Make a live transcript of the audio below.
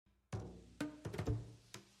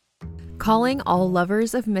Calling all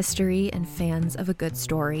lovers of mystery and fans of a good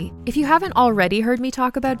story. If you haven't already heard me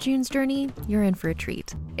talk about June's Journey, you're in for a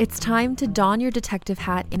treat. It's time to don your detective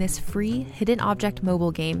hat in this free hidden object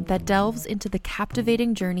mobile game that delves into the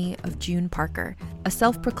captivating journey of June Parker, a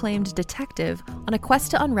self-proclaimed detective on a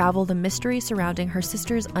quest to unravel the mystery surrounding her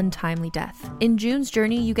sister's untimely death. In June's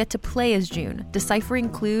Journey, you get to play as June, deciphering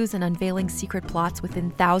clues and unveiling secret plots within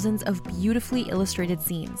thousands of beautifully illustrated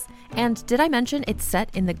scenes. And did I mention it's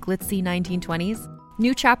set in the glitzy 1920s?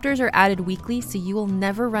 New chapters are added weekly, so you will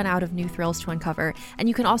never run out of new thrills to uncover, and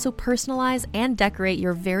you can also personalize and decorate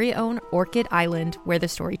your very own Orchid Island where the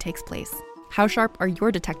story takes place. How sharp are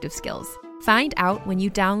your detective skills? Find out when you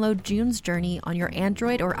download June's Journey on your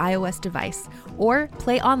Android or iOS device, or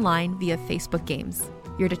play online via Facebook Games.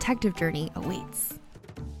 Your detective journey awaits.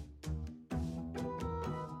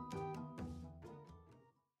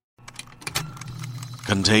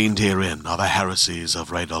 Contained herein are the heresies of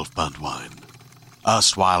Radolf Burntwine,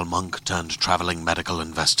 erstwhile monk turned traveling medical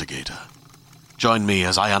investigator. Join me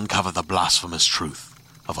as I uncover the blasphemous truth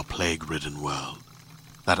of a plague-ridden world,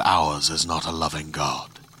 that ours is not a loving God,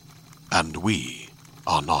 and we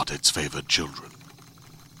are not its favored children.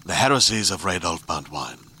 The heresies of Radolf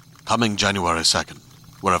Burntwine, coming January 2nd,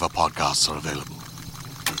 wherever podcasts are available.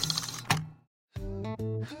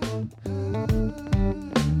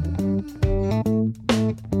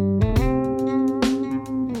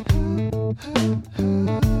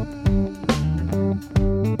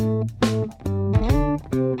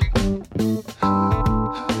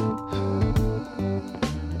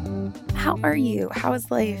 How are you? How is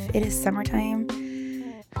life? It is summertime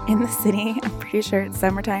in the city. I'm pretty sure it's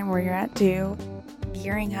summertime where you're at too.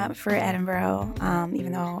 Gearing up for Edinburgh,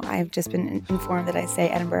 even though I've just been informed that I say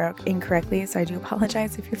Edinburgh incorrectly, so I do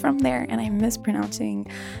apologize if you're from there and I'm mispronouncing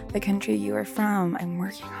the country you are from. I'm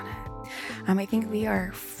working on it. I think we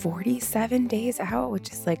are 47 days out,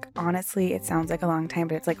 which is honestly, it sounds like a long time,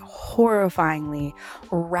 but it's horrifyingly,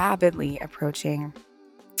 rapidly approaching.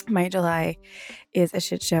 My July is a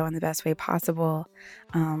shit show in the best way possible.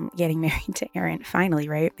 Getting married to Aaron, finally,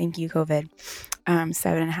 right? Thank you, COVID.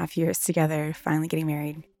 7.5 years together, finally getting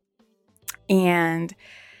married. And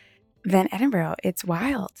then Edinburgh, it's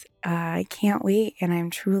wild. I can't wait, and I'm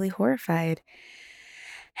truly horrified.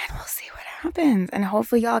 And we'll see what happens. And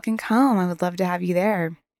hopefully y'all can come. I would love to have you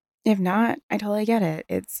there. If not, I totally get it.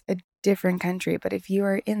 It's a different country. But if you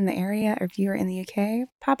are in the area or if you are in the UK,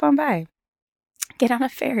 pop on by. Get on a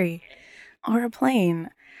ferry or a plane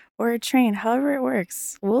or a train, however it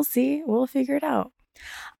works. We'll see. We'll figure it out.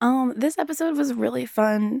 This episode was really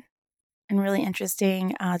fun and really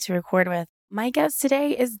interesting to record with. My guest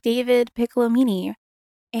today is David Piccolomini,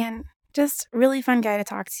 and just really fun guy to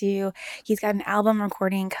talk to. He's got an album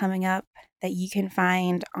recording coming up that you can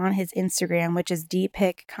find on his Instagram, which is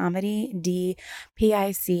DPic Comedy,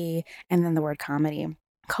 DPIC, and then the word comedy,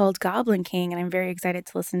 called Goblin King, and I'm very excited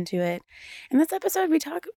to listen to it. In this episode, we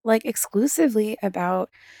talk exclusively about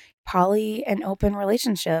poly and open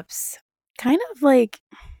relationships. Kind of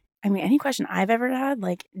any question I've ever had,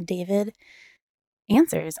 David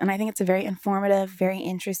answers. And I think it's a very informative, very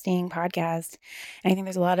interesting podcast. And I think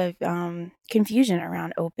there's a lot of confusion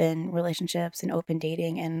around open relationships and open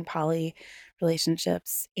dating and poly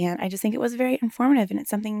relationships. And I just think it was very informative, and it's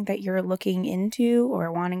something that you're looking into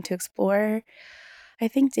or wanting to explore. I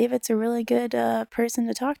think David's a really good person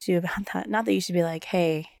to talk to about that. Not that you should be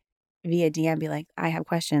hey, via DM, be I have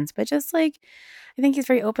questions, but just I think he's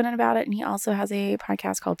very open about it. And he also has a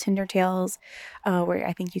podcast called Tinder Tales, where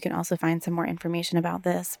I think you can also find some more information about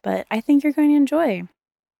this. But I think you're going to enjoy.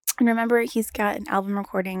 And remember, he's got an album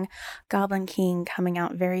recording, Goblin King, coming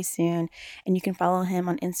out very soon. And you can follow him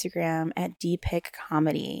on Instagram at DPic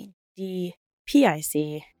Comedy,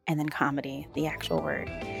 DPIC, and then comedy, the actual word.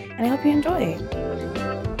 And I hope you enjoy.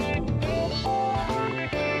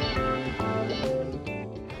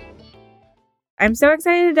 I'm so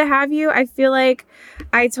excited to have you. I feel like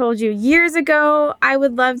I told you years ago I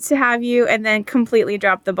would love to have you and then completely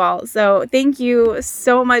dropped the ball. So thank you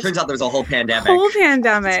so much. Turns out there's a whole pandemic.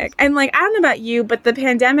 And I don't know about you, but the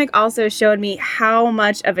pandemic also showed me how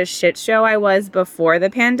much of a shit show I was before the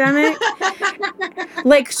pandemic.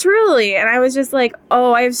 Truly. And I was just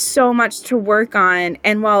oh, I have so much to work on.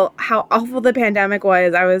 And while how awful the pandemic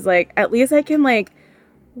was, I was at least I can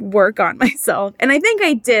work on myself. And I think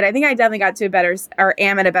I did. I think I definitely got to a better, or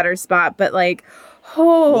am at a better spot, but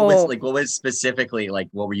what was specifically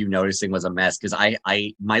what were you noticing was a mess? Because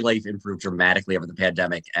my life improved dramatically over the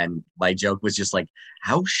pandemic, and my joke was just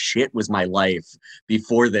how shit was my life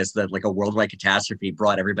before this, that a worldwide catastrophe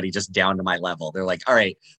brought everybody just down to my level. They're all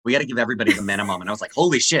right, we got to give everybody the minimum. And I was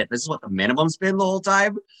holy shit, this is what the minimum's been the whole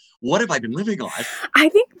time. what have I been living on? I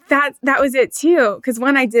think that was it too. Because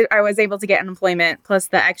when I was able to get unemployment plus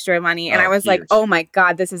the extra money, and I was like, oh my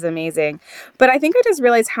God, this is amazing. But I think I just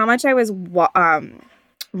realized how much I was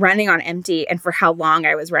running on empty and for how long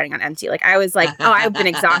I was running on empty. Like I was like, oh, I've been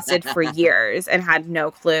exhausted for years and had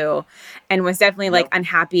no clue, and was definitely like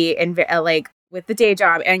unhappy and like with the day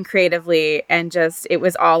job and creatively, and just it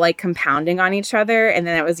was all like compounding on each other. And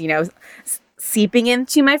then it was, seeping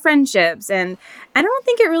into my friendships, and I don't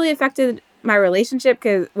think it really affected my relationship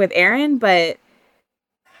with Aaron, but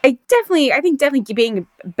I think being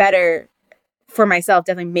better for myself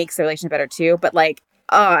definitely makes the relationship better too. But like,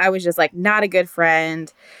 I was just like not a good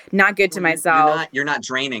friend, not good to myself. You're not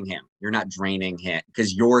draining him. You're not draining him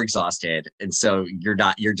because you're exhausted. And so you're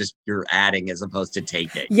adding as opposed to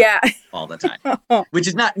taking. Yeah. All the time, which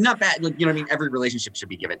is not bad. Like, what I mean? Every relationship should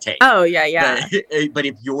be give and take. Oh yeah. Yeah. But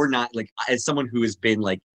if you're not like, as someone who has been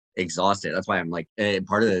like exhausted, that's why I'm like,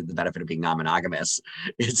 part of the benefit of being non-monogamous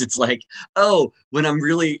is it's like, oh, when I'm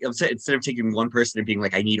really upset, instead of taking one person and being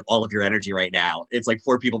like, I need all of your energy right now, it's like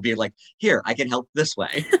 4 people being like, here, I can help this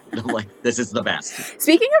way. And I'm like, this is the best.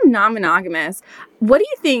 Speaking of non-monogamous, what do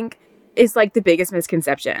you think is like the biggest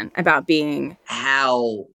misconception about being?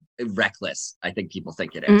 How reckless I think people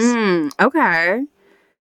think it is. Okay.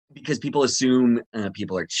 Because people assume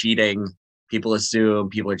people are cheating. People assume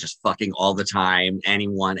people are just fucking all the time,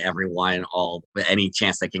 anyone, everyone, any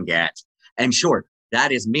chance they can get. And sure,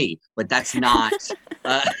 that is me, but that's not.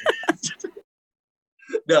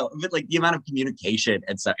 No, but like the amount of communication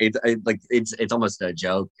and stuff, it's almost a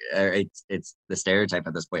joke. It's the stereotype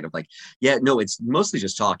at this point of like, yeah, no, it's mostly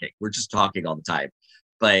just talking. We're just talking all the time,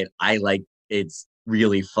 but it's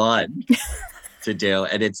really fun to do,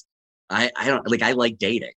 and I like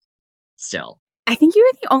dating still. I think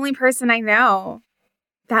you're the only person I know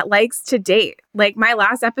that likes to date. Like my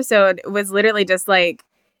last episode was literally just like,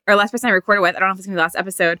 or last person I recorded with, I don't know if it's gonna be the last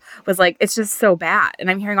episode, was like, it's just so bad. And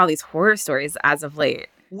I'm hearing all these horror stories as of late.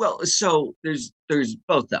 Well, so there's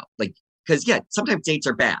both though. Like, because yeah, sometimes dates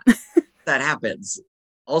are bad. That happens.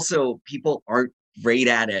 Also, people aren't great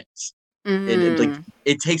at it.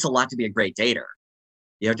 It takes a lot to be a great dater.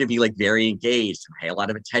 You have to be like very engaged, pay a lot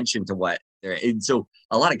of attention to what they're, and so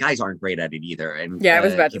a lot of guys aren't great at it either. And yeah, I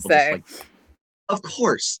was about to say, of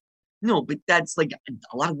course, no, but that's like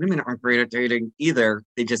a lot of women aren't great at dating either.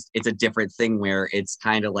 It's a different thing where it's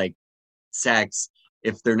kind of like sex.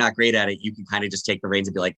 If they're not great at it, you can kind of just take the reins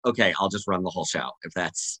and be like, okay, I'll just run the whole show if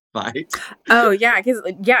that's fine. Oh yeah, because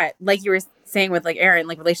like you were saying with like Aaron,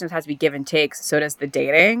 like relationships has to be give and take. So does the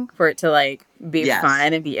dating for it to like be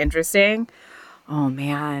fun and be interesting. Oh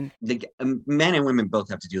man, men and women both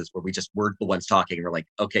have to do this where we're the ones talking and we're like,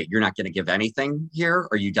 okay, you're not going to give anything here.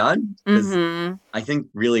 Are you done? Because I think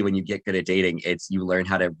really when you get good at dating, you learn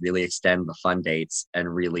how to really extend the fun dates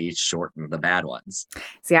and really shorten the bad ones.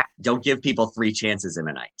 So yeah, don't give people 3 chances in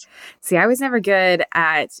a night. See, I was never good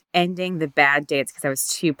at ending the bad dates because I was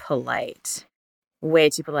too polite, way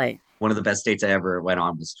too polite. One of the best dates I ever went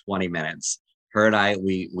on was 20 minutes. Her and I,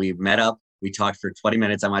 we met up. We talked for 20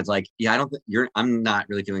 minutes. I was like, yeah, I'm not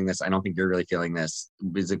really feeling this. I don't think you're really feeling this.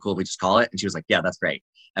 Is it cool if we just call it? And she was like, yeah, that's great.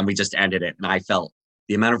 And we just ended it. And I felt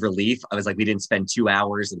the amount of relief. I was like, we didn't spend 2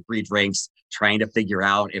 hours and 3 drinks trying to figure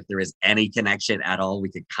out if there is any connection at all we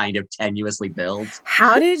could kind of tenuously build.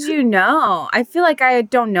 How did you know? I feel like I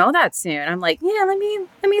don't know that soon. I'm like, yeah, let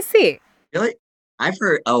me see. Really? I've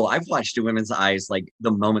watched two women's eyes, like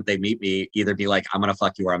the moment they meet me, either be like, I'm going to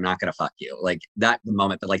fuck you or I'm not going to fuck you. Like that the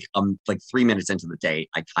moment, but like 3 minutes into the date,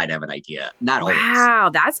 I kind of have an idea. Not always.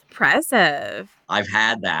 Wow, that's impressive. I've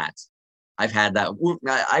had that. I've heard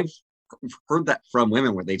that from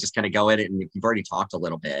women where they just kind of go at it and you've already talked a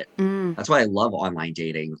little bit. That's why I love online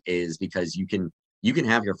dating, is because you can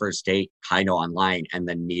have your first date kind of online and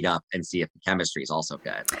then meet up and see if the chemistry is also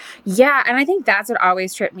good. Yeah. And I think that's what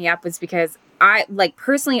always tripped me up, was because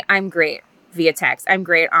personally, I'm great via text. I'm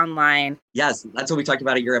great online. Yes. That's what we talked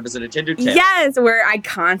about at your episode of Tinder Tip. Yes. Where I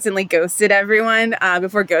constantly ghosted everyone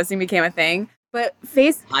before ghosting became a thing. But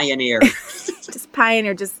Pioneer.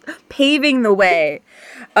 just paving the way.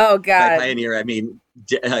 Oh, God. By pioneer, I mean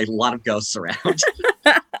a lot of ghosts around.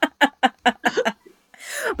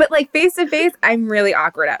 But like face to face, I'm really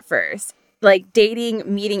awkward at first. Like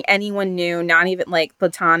dating, meeting anyone new, not even like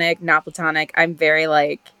platonic, not platonic. I'm very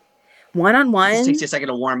like one-on-one. It takes you a second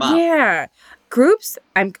to warm up. Yeah. Groups,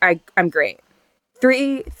 I'm great.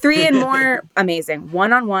 Three and more, amazing.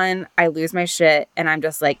 One-on-one, I lose my shit, and I'm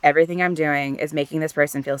just like, everything I'm doing is making this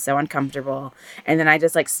person feel so uncomfortable. And then I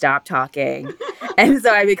just like stop talking. And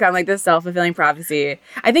so I become like this self-fulfilling prophecy.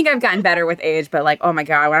 I think I've gotten better with age, but like, oh my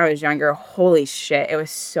God, when I was younger, holy shit, it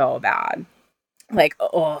was so bad. Like,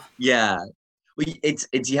 oh. Yeah. It's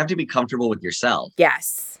you have to be comfortable with yourself.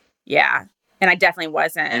 Yes. Yeah. And I definitely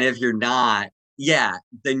wasn't. And if you're not,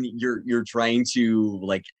 then you're trying to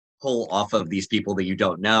like pull off of these people that you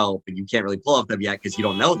don't know, but you can't really pull off them yet because you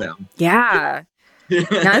don't know them. Yeah. No,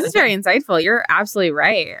 this is very insightful. You're absolutely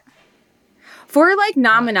right. For like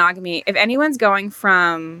non-monogamy, if anyone's going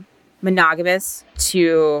from monogamous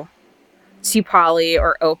to poly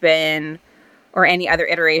or open or any other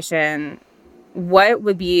iteration, what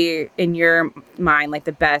would be in your mind like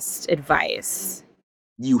the best advice?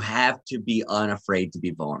 You have to be unafraid to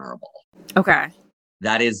be vulnerable. Okay.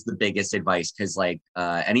 That is the biggest advice, because like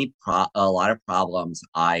a lot of problems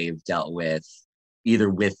I've dealt with, either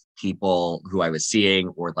with people who I was seeing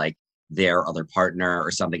or like their other partner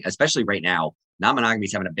or something, especially right now, non-monogamy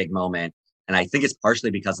is having a big moment. And I think it's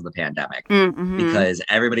partially because of the pandemic, because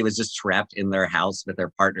everybody was just trapped in their house with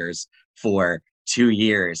their partners for 2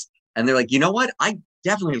 years. And they're like, you know what? I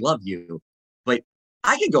definitely love you, but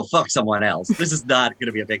I can go fuck someone else. This is not going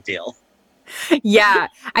to be a big deal. Yeah,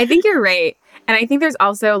 I think you're right. And I think there's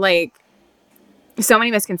also like so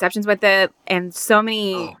many misconceptions with it and so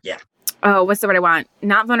many. What's the word I want?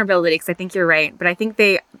 Not vulnerability, because I think you're right. But I think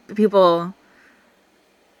people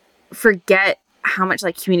forget how much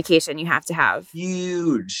like communication you have to have.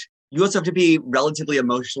 Huge. You also have to be relatively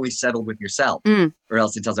emotionally settled with yourself, or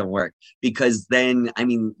else it doesn't work. Because then, I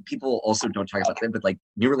mean, people also don't talk about that, but like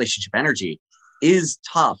new relationship energy is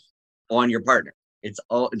tough on your partner. It's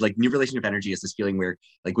all like new relationship energy is this feeling where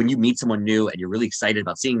like when you meet someone new and you're really excited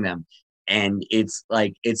about seeing them, and it's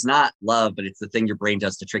like, it's not love, but it's the thing your brain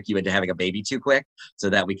does to trick you into having a baby too quick so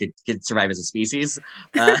that we could survive as a species.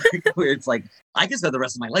 Where it's like, I can spend the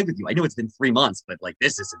rest of my life with you. I know it's been 3 months, but like,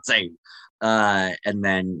 this is insane. And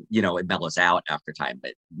then, it mellows out after time.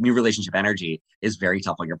 But new relationship energy is very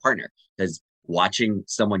tough on your partner, because watching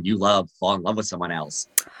someone you love fall in love with someone else,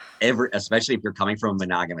 especially if you're coming from a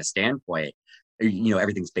monogamous standpoint,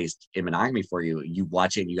 everything's based in monogamy for you. You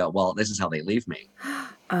watch it and you go, well, this is how they leave me.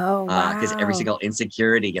 Oh, wow. Because every single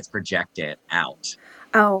insecurity gets projected out.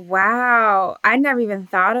 Oh, wow. I never even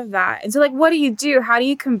thought of that. And so like, what do you do? How do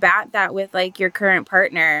you combat that with like your current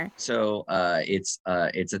partner? So it's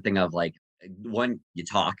a thing of like, one, you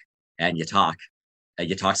talk and you talk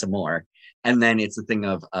some more. And then it's a thing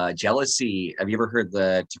of jealousy. Have you ever heard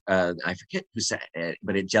I forget who said it,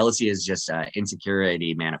 but jealousy is just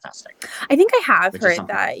insecurity manifesting. I think I have heard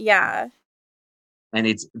that. Yeah. And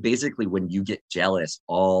it's basically when you get jealous,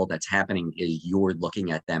 all that's happening is you're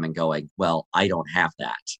looking at them and going, well, I don't have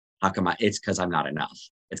that. How come it's because I'm not enough.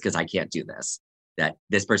 It's because I can't do this. That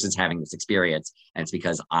this person's having this experience, and it's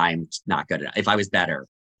because I'm not good enough. If I was better,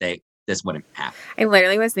 this wouldn't happen. I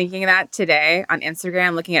literally was thinking of that today on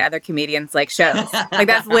Instagram, looking at other comedians like shows. Like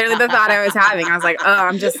that's literally the thought I was having. I was like, oh,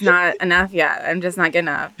 I'm just not enough yet. I'm just not good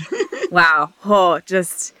enough. Wow.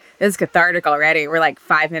 This is cathartic already. We're like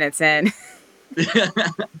 5 minutes in.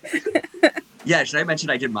 Yeah, should I mention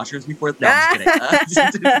I did mushrooms before? No, I'm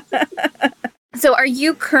just kidding. So are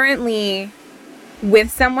you currently with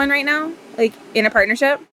someone right now? Like in a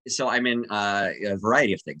partnership? So I'm in a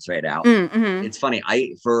variety of things right now. Mm-hmm. It's funny.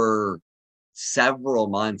 For several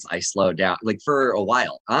months, I slowed down. Like for a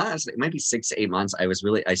while, honestly, it might be 6 to 8 months.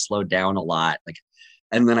 I slowed down a lot. Like,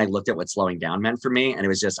 and then I looked at what slowing down meant for me, and it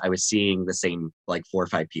was just I was seeing the same like 4 or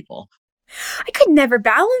 5 people. I could never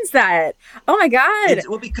balance that. Oh my God.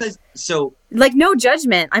 Because like no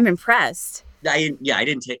judgment. I'm impressed. I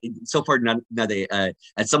didn't take so far. None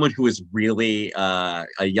as someone who is really a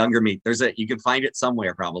younger me. You can find it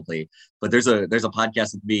somewhere probably, but there's a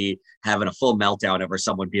podcast of me having a full meltdown over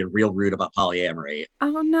someone being real rude about polyamory.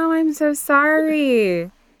 Oh no, I'm so sorry.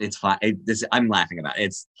 It's fine. I'm laughing about it.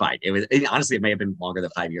 It's fine. Honestly, it may have been longer than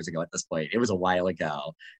 5 years ago at this point. It was a while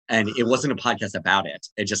ago, and it wasn't a podcast about it.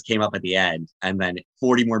 It just came up at the end, and then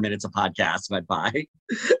 40 more minutes of podcast went by.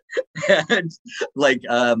 And like,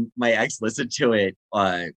 my ex listened to it,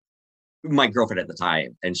 my girlfriend at the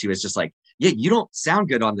time, and she was just like, yeah, you don't sound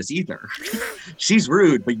good on this either. She's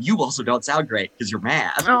rude, but you also don't sound great because you're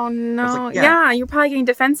mad. Oh no. Like, yeah, you're probably getting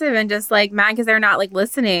defensive and just like mad because they're not like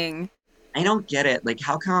listening. I don't get it. Like,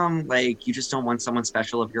 how come, like, you just don't want someone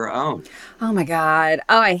special of your own? Oh, my God.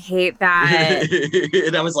 Oh, I hate that.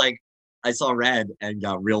 And I was like, I saw red and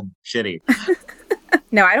got real shitty.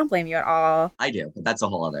 No, I don't blame you at all. I do, but that's a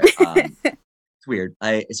whole other. It's weird.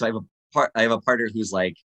 I have a partner who's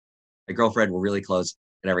like a girlfriend. We're really close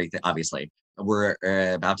and everything. Obviously, we're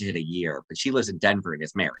about to hit a year, but she lives in Denver and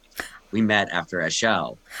is married. We met after a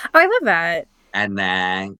show. Oh, I love that. And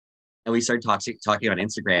then. And we started talking on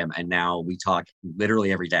Instagram, and now we talk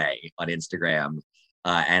literally every day on Instagram,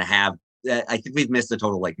 and have I think we've missed a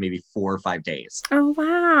total like maybe 4 or 5 days. Oh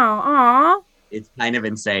wow. Aw. It's kind of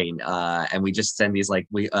insane. And we just send these like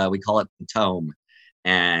we call it the tome,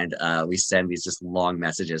 and we send these just long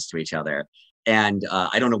messages to each other. And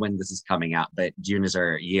I don't know when this is coming out, but June is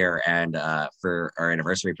our year, and for our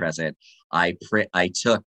anniversary present, I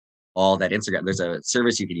took all that Instagram. There's a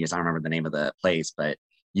service you can use. I don't remember the name of the place, but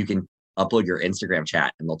you can upload your Instagram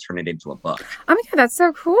chat and they'll turn it into a book. Oh my God, that's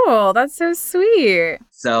so cool. That's so sweet.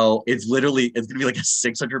 So it's gonna be like a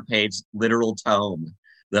 600-page literal tome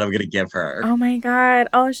that I'm gonna give her. Oh my God.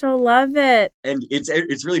 Oh, she'll love it. And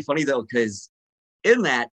it's really funny though, because in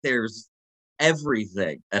that there's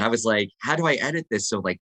everything. And I was like, how do I edit this so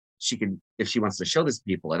like she can, if she wants to show this to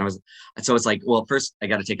people? And it's like, well, first I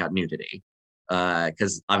got to take out nudity.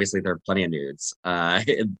 Because obviously there are plenty of nudes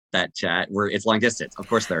in that chat where it's long distance. Of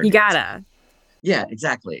course there are. You nudes. gotta. Yeah,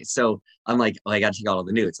 exactly. So I'm like, oh, I got to take out all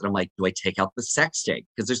the nudes. And I'm like, do I take out the sexting?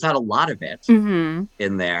 Because there's not a lot of it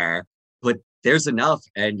in there, but there's enough.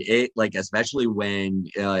 And it like, especially when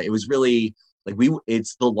it was really like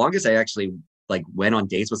it's the longest I actually like went on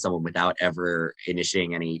dates with someone without ever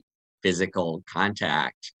initiating any physical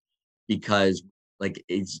contact, because like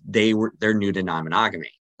they're new to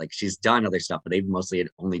non-monogamy. Like she's done other stuff, but they've mostly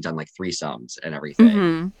only done like threesomes and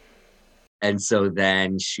everything. And so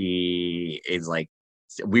then she is like,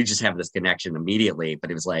 we just have this connection immediately, but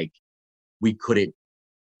it was like, we couldn't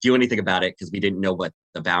do anything about it because we didn't know what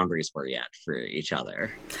the boundaries were yet for each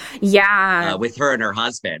other. Yeah. With her and her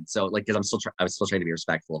husband. So like, cause I was still trying to be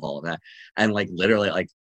respectful of all of that. And like, literally like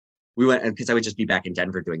we went, because I would just be back in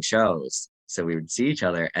Denver doing shows. So we would see each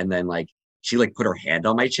other. And then like, she like put her hand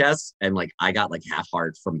on my chest and like I got like half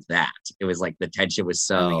hard from that. It was like the tension was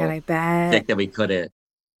so oh my God, I bet. thick that we couldn't.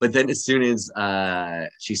 But then as soon as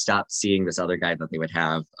she stopped seeing this other guy that they would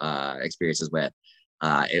have experiences with,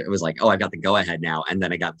 it was like, oh, I got the go ahead now. And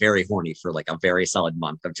then I got very horny for like a very solid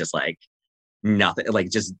month of just like nothing, like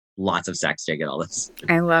just lots of sexting and all this.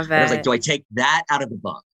 I love it. And I was like, do I take that out of the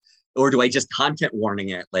book? Or do I just content warning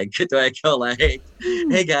it? Like, do I go like,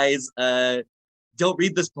 hey guys, don't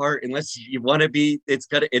read this part unless you want to be, it's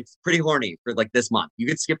pretty horny for like this month. You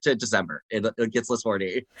could skip to December. It gets less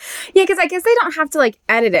horny. Yeah, because I guess they don't have to like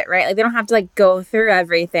edit it, right? Like they don't have to like go through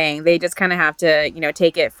everything. They just kind of have to,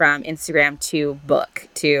 take it from Instagram to book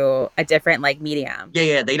to a different like medium.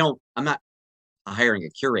 Yeah. I'm not hiring a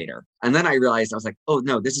curator. And then I realized, I was like, oh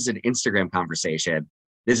no, this is an Instagram conversation.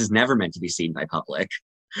 This is never meant to be seen by public.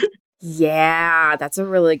 Yeah, that's a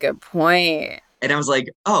really good point. And I was like,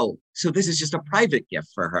 oh, so this is just a private gift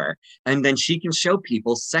for her. And then she can show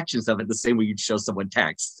people sections of it the same way you'd show someone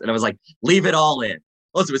text. And I was like, leave it all in.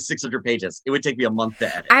 Also, it was 600 pages. It would take me a month to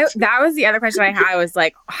edit. That was the other question I had. I was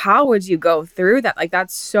like, how would you go through that? Like,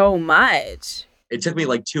 that's so much. It took me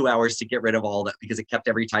like 2 hours to get rid of all that because it kept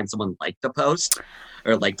every time someone liked a post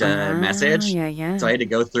or liked a message. Yeah. So I had to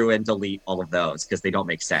go through and delete all of those because they don't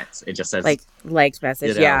make sense. It just says like liked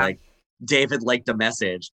message. Yeah. Like David liked a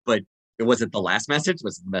message, but it wasn't the last message. It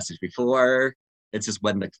was the message before. It's just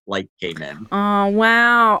when the like came in. Oh,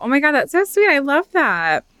 wow. Oh my God. That's so sweet. I love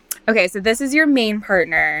that. Okay. So this is your main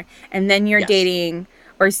partner and then you're dating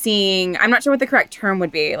or seeing, I'm not sure what the correct term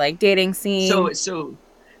would be, like dating, seeing. So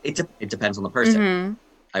it depends on the person,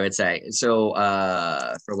 I would say. So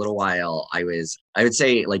for a little while I would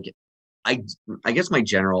say like, I guess my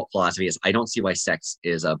general philosophy is I don't see why sex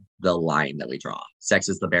is the line that we draw. Sex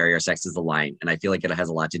is the barrier, sex is the line. And I feel like it has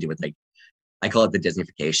a lot to do with like, I call it the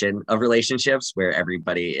Disneyfication of relationships where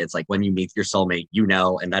everybody, it's like when you meet your soulmate,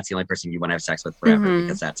 and that's the only person you want to have sex with forever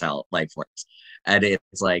because that's how life works. And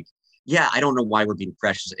it's like, yeah, I don't know why we're being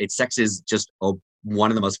precious. Sex is just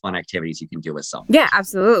one of the most fun activities you can do with someone. Yeah,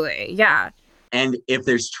 absolutely. Yeah. And if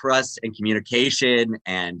there's trust and communication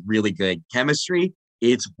and really good chemistry,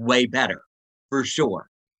 it's way better for sure.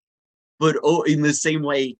 But in the same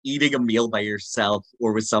way, eating a meal by yourself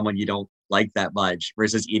or with someone you don't like that much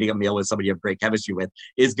versus eating a meal with somebody you have great chemistry with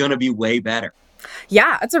is going to be way better.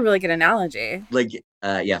 Yeah, that's a really good analogy. Like,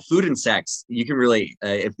 food and sex, you can really,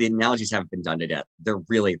 if the analogies haven't been done to death, they're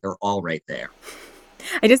all right there.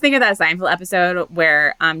 I just think of that Seinfeld episode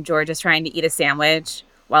where George is trying to eat a sandwich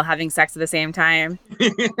while having sex at the same time.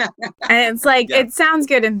 And it's like, it sounds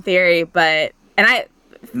good in theory, but,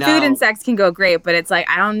 food and sex can go great, but it's like,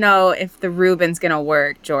 I don't know if the Reuben's going to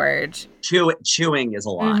work, George. Chewing is a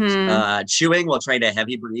lot. Chewing while trying to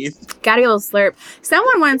heavy breathe. Gotta go slurp.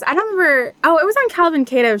 Someone once, I don't remember, it was on Calvin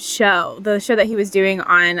Cato's show, the show that he was doing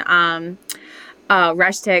on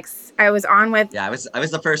Rush Ticks. I was on with... Yeah, I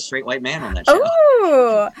was the first straight white man on that show.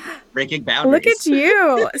 Ooh! Breaking boundaries. Look at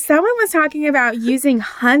you. Someone was talking about using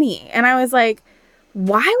honey, and I was like,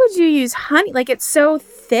 Why would you use honey? Like, it's so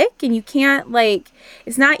thick and you can't, like,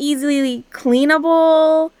 it's not easily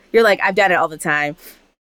cleanable. You're like, I've done it all the time.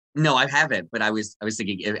 No, I haven't, but I was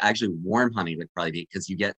thinking actually warm honey would probably be because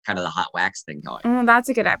you get kind of the hot wax thing going. Oh, that's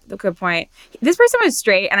a good point. This person was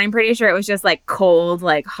straight, and I'm pretty sure it was just like cold,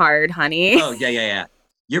 like hard honey. Oh yeah.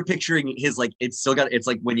 You're picturing his like it's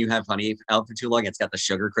like when you have honey out for too long, it's got the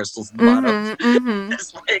sugar crystals at the bottom.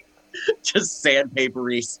 It's like just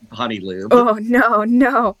sandpapery honey lube. Oh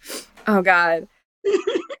no. Oh God.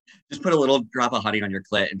 Just put a little drop of honey on your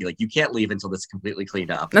clit and be like, you can't leave until this is completely cleaned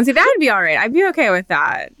up. Now, see, that would be all right. I'd be okay with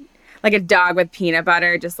that. Like a dog with peanut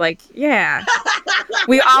butter, just like, yeah.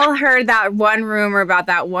 We all heard that one rumor about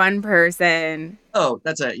that one person. Oh,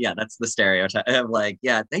 that's the stereotype. I'm like,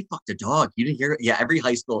 yeah, they fucked a dog. You didn't hear it? Yeah, every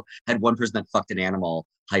high school had one person that fucked an animal,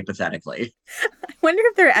 hypothetically. I wonder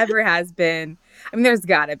if there ever has been. I mean, there's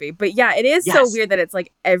gotta be. But yeah, it is so weird that it's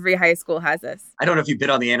like every high school has this. I don't know if you've been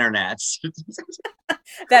on the internet.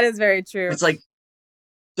 That is very true. It's like,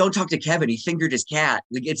 don't talk to Kevin. He fingered his cat.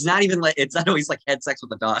 Like, it's not always like had sex with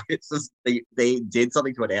the dog. It's just they did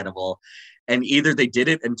something to an animal, and either they did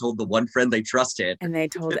it and told the one friend they trusted, and they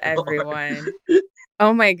told everyone.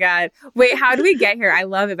 Oh my God! Wait, how do we get here? I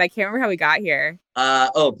love it, but I can't remember how we got here.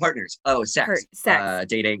 Partners. Oh, sex. Sex.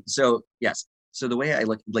 Dating. So yes. So the way I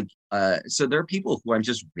look so there are people who I'm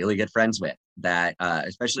just really good friends with that,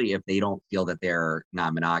 especially if they don't feel that they're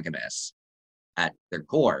non-monogamous at their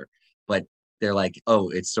core, but they're like, oh,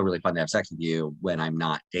 it's still really fun to have sex with you when I'm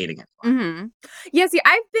not dating anyone. Mm-hmm. Yeah, see,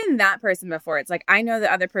 I've been that person before. It's like I know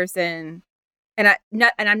the other person, and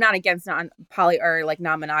I'm not against poly or like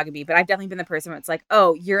non-monogamy, but I've definitely been the person where it's like,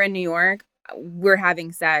 oh, you're in New York, we're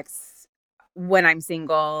having sex when I'm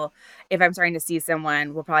single. If I'm starting to see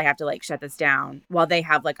someone, we'll probably have to like shut this down while they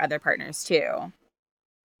have like other partners too.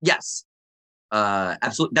 Yes,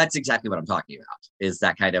 absolutely. That's exactly what I'm talking about. Is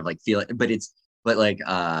that kind of like feeling, but like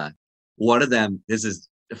one of them, this is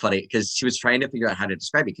funny because she was trying to figure out how to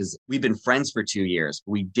describe it because we've been friends for 2 years.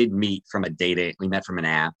 We did meet from we met from an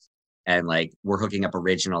app and like we're hooking up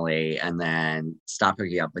originally and then stopped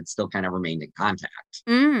hooking up, but still kind of remained in contact.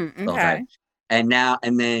 Okay. And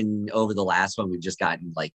then over the last one, we've just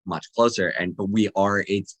gotten like much closer. But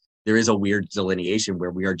there is a weird delineation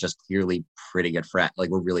where we are just clearly pretty good friends. Like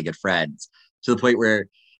we're really good friends to the point where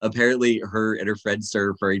apparently her and her friends start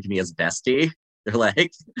referring to me as bestie. They're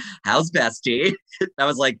like, how's bestie? I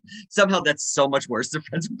was like, somehow that's so much worse than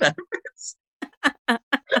friends with benefits.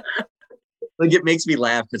 Like it makes me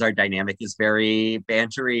laugh because our dynamic is very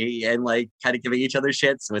bantery and like kind of giving each other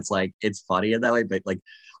shit. So it's like, it's funny in that way. But like,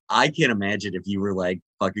 I can't imagine if you were like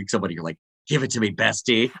fucking somebody, you're like, give it to me,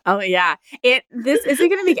 bestie. Oh yeah. This isn't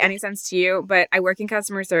going to make any sense to you, but I work in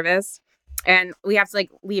customer service and we have to like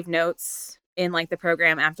leave notes in like the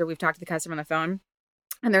program after we've talked to the customer on the phone.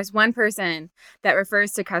 And there's one person that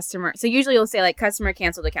refers to customer. So usually you'll say like customer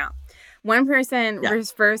canceled account. One person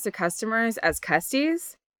refers to customers as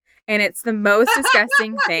custies. And it's the most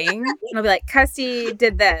disgusting thing. And I'll be like, Custy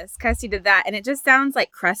did this, Custy did that. And it just sounds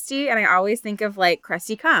like crusty. And I always think of like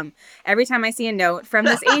Krusty Krab every time I see a note from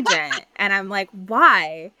this agent. And I'm like,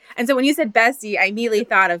 why? And so when you said bestie, I immediately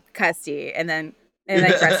thought of Custy and then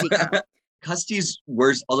Krusty Krab. Custy's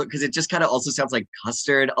worse, although because it just kind of also sounds like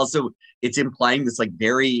custard. Also, it's implying this like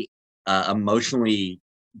very emotionally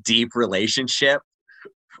deep relationship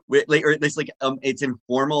with like, or this like it's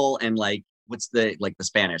informal and like what's the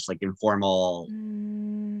Spanish like informal,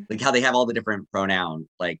 like how they have all the different pronoun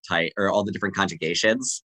like type or all the different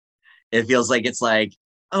conjugations. It feels like it's like,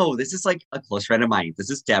 oh, this is like a close friend of mine. This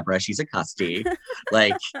is Deborah. She's a custy.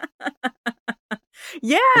 Like.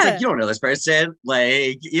 Yeah. It's like, you don't know this person.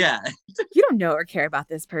 Like, yeah. You don't know or care about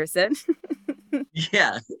this person.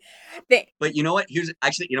 Yeah. But you know what?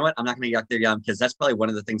 I'm not going to yuck their yum because that's probably one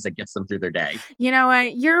of the things that gets them through their day. You know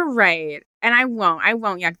what? You're right. And I won't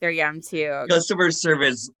yuck their yum too. Customer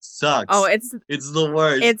service sucks. Oh, it's the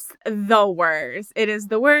worst. It's the worst. It is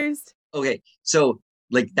the worst. Okay. So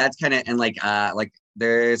like, that's kind of, and like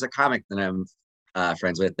there's a comic that I'm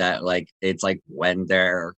friends with that like, it's like when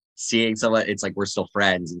they're seeing someone, it's like we're still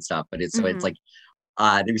friends and stuff, but it's so it's like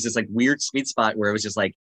there was this like weird sweet spot where it was just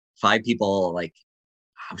like 5 people, like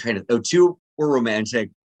two were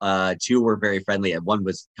romantic, 2 were very friendly, and 1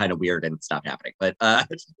 was kind of weird and stopped happening. But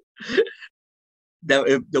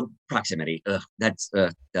the proximity, that's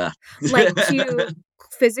like too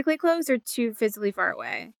physically close or too physically far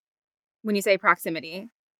away when you say proximity.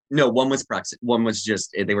 No, one was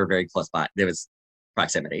just they were very close by. There was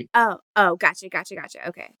proximity. Oh, gotcha.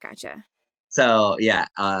 Okay, gotcha. So yeah,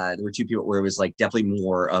 there were 2 people where it was like definitely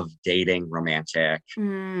more of dating, romantic.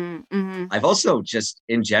 Mm-hmm. I've also just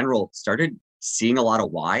in general started seeing a lot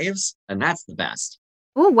of wives, and that's the best.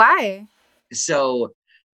 Oh, why? So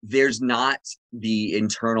there's not the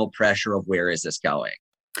internal pressure of where is this going.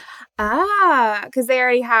 Because they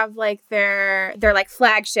already have like their like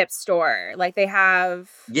flagship store. Like they have.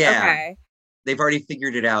 Yeah. Okay. They've already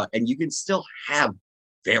figured it out, and you can still have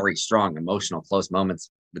very strong emotional close moments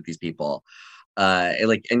with these people.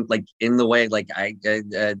 Like in the way like I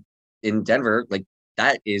in Denver, like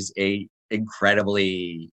that is a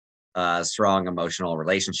incredibly strong emotional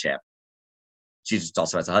relationship. She just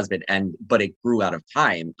also has a husband, but it grew out of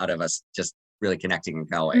time, out of us just really connecting and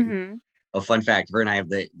going. Mm-hmm. A fun fact: her and I have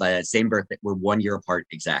the same birthday. We're 1 year apart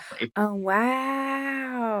exactly. Oh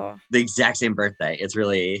wow! The exact same birthday. It's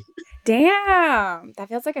really damn. That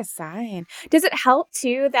feels like a sign. Does it help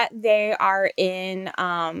too that they are in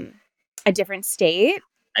a different state?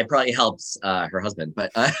 It probably helps her husband,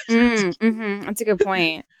 but that's a good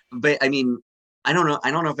point. But I mean, I don't know.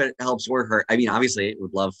 I don't know if it helps or hurt. I mean, obviously,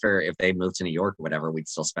 would love for if they moved to New York or whatever, we'd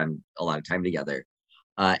still spend a lot of time together.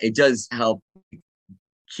 It does help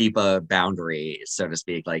keep a boundary, so to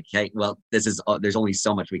speak. Like, hey, well, this is there's only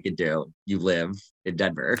so much we can do. You live in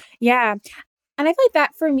Denver. Yeah. And I feel like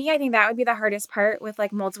that for me, I think that would be the hardest part with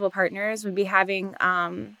like multiple partners would be having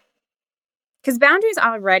because boundaries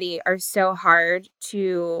already are so hard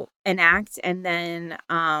to enact, and then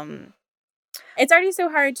it's already so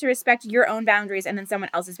hard to respect your own boundaries and then someone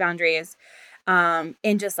else's boundaries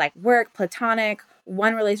in just like work, platonic,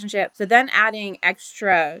 one relationship. So then adding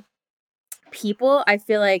extra people, I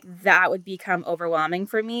feel like that would become overwhelming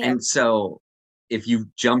for me. And so if you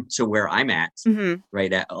jump to where I'm at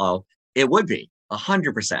right at, it would be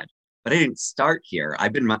 100%. But I didn't start here.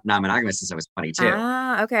 I've been non-monogamous since I was 22.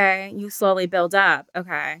 Ah, okay. You slowly build up.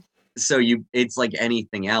 Okay. So it's like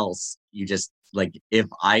anything else. You just like if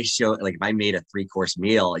I made a 3-course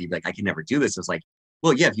meal, you'd be like, I can never do this. It's like,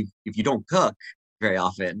 well, yeah, if you don't cook very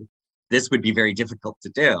often, this would be very difficult to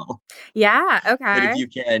do. Yeah. Okay.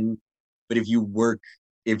 But if you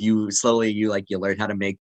learn how to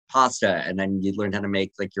make pasta, and then you learn how to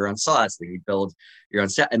make like your own sauce, then you build your own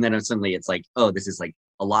stuff, and then suddenly it's like, oh, this is like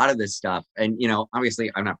a lot of this stuff. And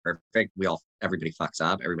obviously I'm not perfect. Everybody fucks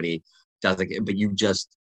up. Everybody does it. But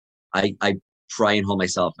I try and hold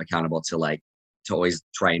myself accountable to always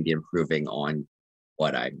try and be improving on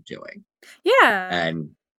what I'm doing. Yeah.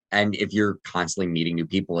 And if you're constantly meeting new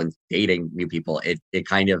people and dating new people, it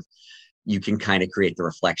kind of, you can kind of create the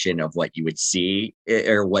reflection of what you would see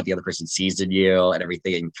or what the other person sees in you and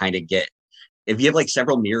everything, and kind of if you have like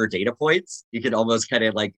several mirror data points, you can almost kind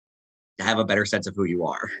of like have a better sense of who you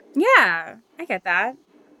are. Yeah, I get that.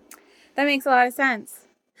 That makes a lot of sense.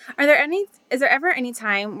 Is there ever any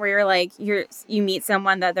time where you're like, you meet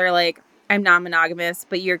someone that they're like, I'm non-monogamous,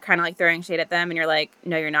 but you're kind of like throwing shade at them and you're like,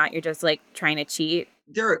 no, you're not. You're just like trying to cheat?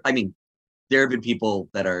 There have been people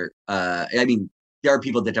that are, there are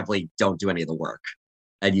people that definitely don't do any of the work,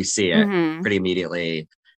 and you see it pretty immediately.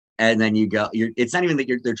 And then it's not even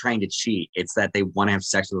that they're trying to cheat. It's that they want to have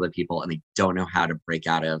sex with other people and they don't know how to break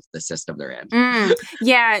out of the system they're in.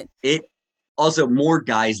 Yeah. It also, more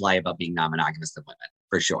guys lie about being non-monogamous than women,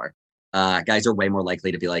 for sure. Guys are way more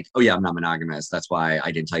likely to be like, oh yeah, I'm non-monogamous. That's why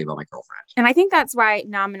I didn't tell you about my girlfriend. And I think that's why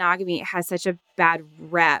non-monogamy has such a bad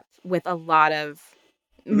rep with a lot of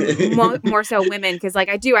more so women, because like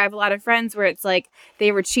I have a lot of friends where it's like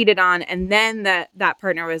they were cheated on and then that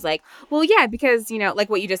partner was like, well, yeah, because like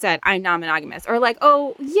what you just said, I'm non-monogamous, or like,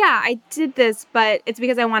 oh yeah, I did this but it's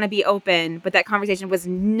because I want to be open, but that conversation was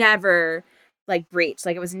never like breached,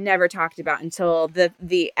 like it was never talked about until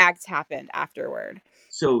the act happened afterward.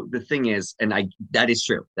 So the thing is, and that is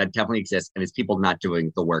true, that definitely exists, and it's people not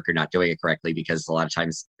doing the work or not doing it correctly, because a lot of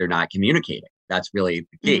times they're not communicating. That's really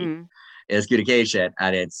the key. Is communication.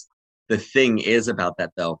 And the thing is about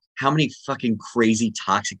that though, how many fucking crazy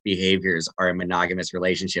toxic behaviors are in monogamous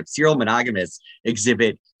relationships? Serial monogamists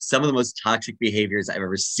exhibit some of the most toxic behaviors I've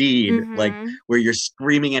ever seen, like where you're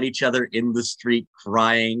screaming at each other in the street,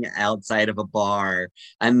 crying outside of a bar,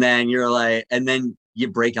 and then you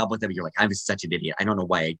break up with him. You're like, I'm such an idiot. I don't know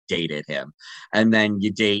why I dated him. And then you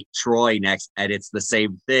date Troy next, and it's the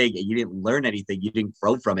same thing. And you didn't learn anything. You didn't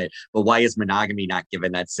grow from it. But why is monogamy not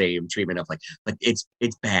given that same treatment of like, but it's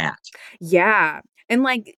bad. Yeah. And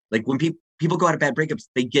like when people go out of bad breakups,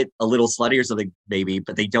 they get a little slutty or something maybe,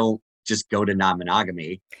 but they don't just go to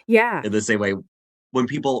non-monogamy. Yeah. In the same way, when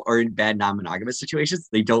people are in bad non-monogamous situations,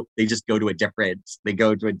 they just go to a different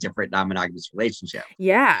non-monogamous relationship.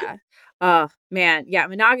 Yeah. Oh man. Yeah.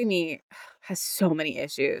 Monogamy has so many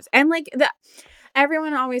issues. And like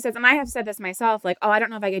everyone always says, and I have said this myself, like, oh, I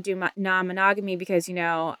don't know if I could do non-monogamy because,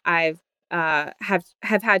 I've have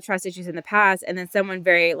had trust issues in the past, and then someone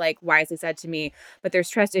very like wisely said to me, but there's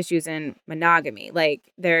trust issues in monogamy.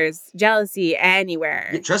 Like there's jealousy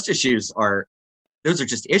anywhere. Trust issues those are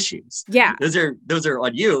just issues. Yeah. Those are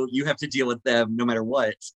on you. You have to deal with them no matter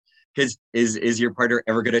what. Because is your partner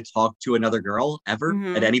ever going to talk to another girl ever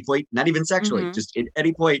at any point? Not even sexually, just at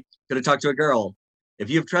any point going to talk to a girl. If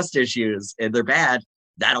you have trust issues and they're bad,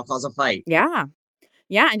 that'll cause a fight. Yeah.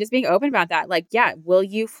 Yeah. And just being open about that. Like, yeah, will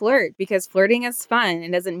you flirt? Because flirting is fun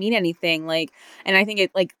and doesn't mean anything. Like, and I think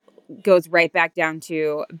it like goes right back down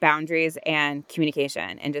to boundaries and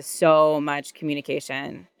communication and just so much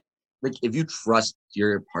communication. Like if you trust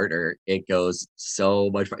your partner, it goes so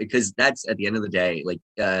much because that's at the end of the day, like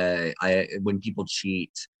when people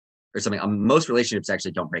cheat or something, most relationships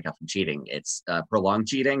actually don't break up from cheating. It's prolonged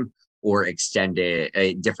cheating or extended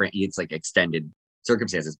it's like extended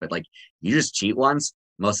circumstances. But like you just cheat once,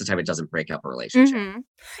 most of the time it doesn't break up a relationship.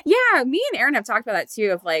 Yeah, me and Aaron have talked about that too,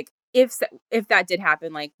 of like if that did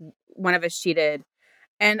happen, like one of us cheated,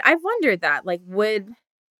 and I've wondered that like would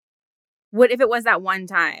if it was that one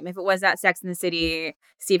time, if it was that Sex in the City,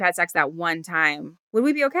 Steve had sex that one time, would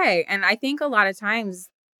we be okay? And I think a lot of times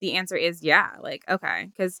the answer is yeah, like, okay,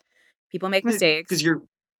 because people make mistakes. Because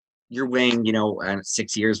you're weighing,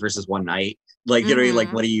 6 years versus one night. Like,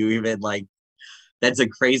 like, what do you even like? That's a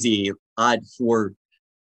crazy odd for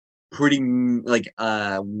pretty like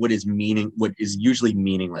what is usually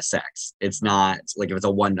meaningless sex. It's not like if it's a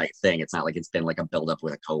one night thing, it's not like it's been like a build up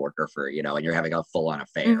with a coworker for and you're having a full on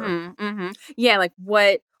affair. Yeah, like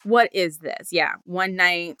what is this? Yeah, one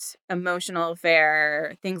night emotional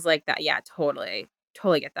affair, things like that. Yeah, totally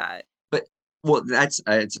get that. But well, that's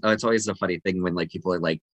it's always a funny thing when like people are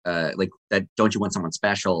like that. Don't you want someone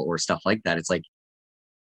special or stuff like that? It's like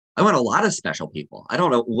I want a lot of special people. I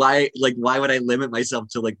don't know why. Like, why would I limit myself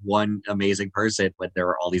to like one amazing person when there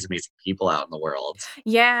are all these amazing people out in the world?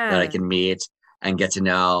 Yeah, that I can meet and get to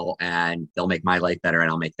know, and they'll make my life better,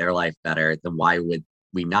 and I'll make their life better. Then why would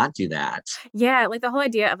we not do that? Yeah, like the whole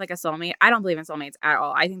idea of like a soulmate. I don't believe in soulmates at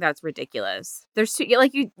all. I think that's ridiculous. There's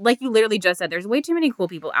like you literally just said. There's way too many cool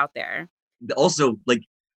people out there. Also, like,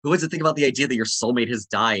 who wants to think about the idea that your soulmate has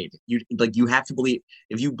died? You have to believe,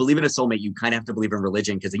 if you believe in a soulmate, you kind of have to believe in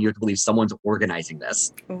religion because then you have to believe someone's organizing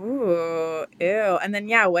this. Ooh, ew. And then,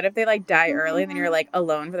 yeah, what if they like die early and then you're like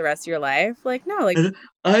alone for the rest of your life? Like, no, like.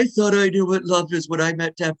 I thought I knew what love is when I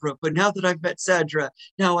met Deborah, but now that I've met Sandra,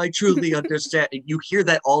 now I truly understand. You hear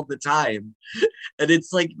that all the time. And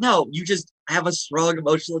it's like, no, you just have a strong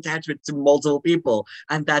emotional attachment to multiple people,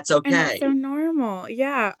 and that's okay. And that's so normal.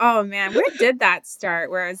 Yeah. Oh, man. Where did that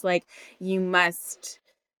start? Where it's like, you must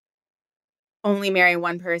only marry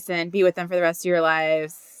one person, be with them for the rest of your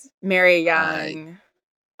lives, marry young,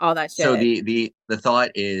 all that shit. So the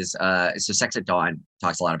thought is, so Sex at Dawn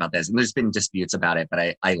talks a lot about this, and there's been disputes about it,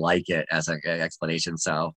 but I like it as an explanation,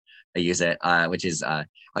 so I use it, which is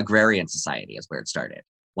agrarian society is where it started.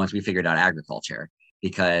 Once we figured out agriculture,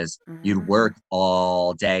 because you'd work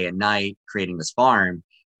all day and night creating this farm,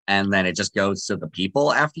 and then it just goes to the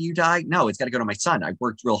people after you die. No, it's got to go to my son. I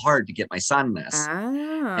worked real hard to get my son this.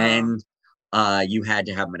 And you had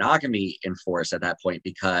to have monogamy enforced at that point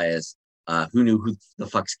because who knew who the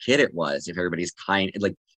fuck's kid it was? If everybody's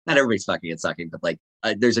like, not everybody's fucking and sucking, but like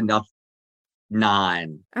there's enough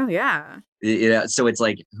Oh yeah. So it's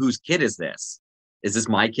like, whose kid is this? Is this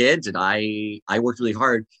my kid? Did I worked really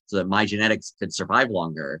hard so that my genetics could survive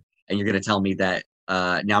longer? And you're going to tell me that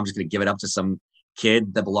now I'm just going to give it up to some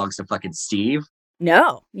kid that belongs to fucking Steve?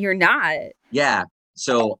 No, you're not. Yeah.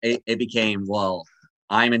 So it became, well,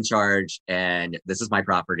 I'm in charge and this is my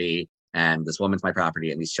property and this woman's my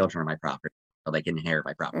property and these children are my property. So they can inherit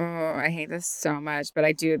my property. Oh, I hate this so much, but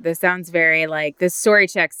I do. This sounds very like this story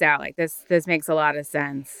checks out. Like this makes a lot of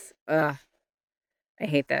sense. Ugh. I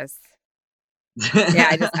hate this. Yeah,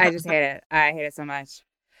 I just hate it. I hate it so much.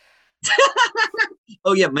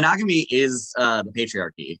 Oh yeah, monogamy is the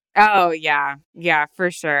patriarchy. Oh yeah, for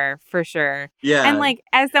sure. Yeah, and like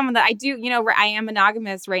as someone that I do, I am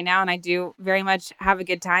monogamous right now, and I do very much have a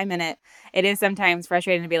good time in it. It is sometimes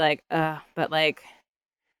frustrating to be like, but like,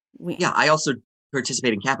 yeah. I also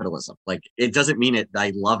participate in capitalism. Like, it doesn't mean it.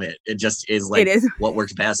 I love it. It just is like what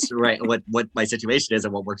works best, right? What my situation is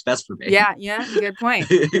and what works best for me. Yeah, good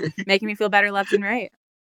point. Making me feel better left and right.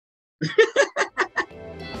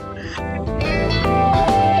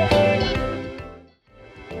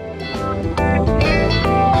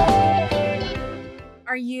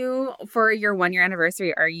 Are you, for your 1 year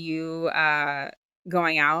anniversary, are you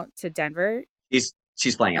going out to Denver?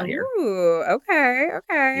 She's flying out here. Ooh, okay.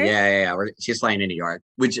 Yeah. She's flying to New York,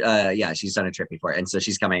 which, she's done a trip before. And so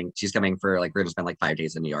she's coming for like, we're going to spend like 5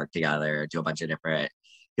 days in New York together, do a bunch of different,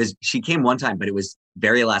 because she came one time, but it was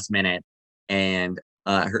very last minute. And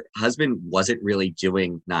her husband wasn't really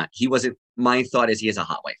my thought is he has a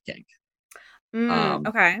hot wife kink.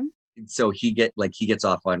 Okay. So he gets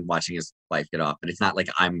off on watching his wife get off, but it's not like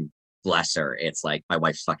I'm bless her. It's like my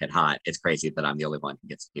wife's fucking hot. It's crazy that I'm the only one who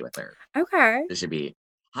gets to be with her. Okay. This should be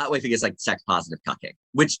hot wifing is like sex positive cucking,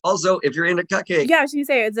 which also if you're into cucking, yeah, I was gonna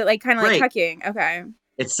say, is it like kind of like cucking? Okay.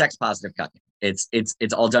 It's sex positive cucking.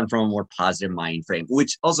 It's all done from a more positive mind frame,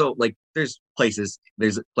 which also like there's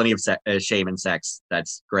plenty of shame in sex.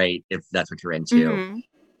 That's great if that's what you're into. Mm-hmm.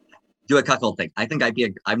 Do a cuckold thing. I think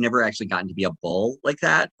I've never actually gotten to be a bull like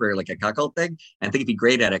that for like a cuckold thing. And I think I'd be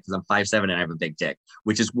great at it because I'm 5'7" and I have a big dick,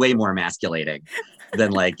 which is way more emasculating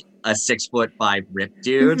than like a 6'5" ripped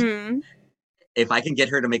dude. Mm-hmm. If I can get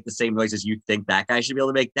her to make the same noises you think that guy should be able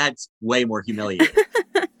to make, that's way more humiliating.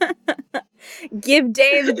 Give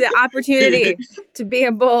Dave the opportunity to be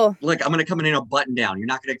a bull. Look, I'm going to come in a button down. You're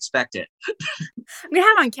not going to expect it. I'm going to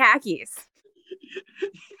have on khakis.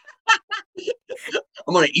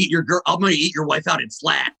 I'm going to eat your girl. I'm going to eat your wife out in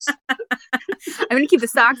slacks. I'm going to keep the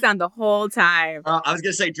socks on the whole time. I was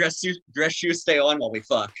going to say dress shoes stay on while we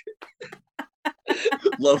fuck.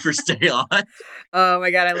 Loafers stay on. Oh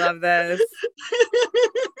my God, I love this.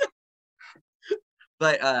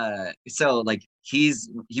 But so like he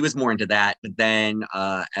was more into that, but then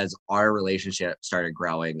as our relationship started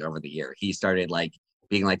growing over the year, he started like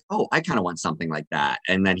being like, oh, I kind of want something like that.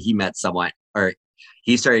 And then he met someone, or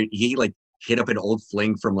he like hit up an old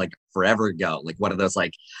fling from like forever ago, like one of those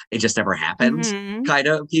like it just never happened kind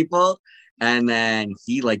of people. And then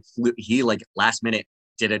he last minute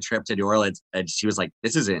did a trip to New Orleans, and she was like,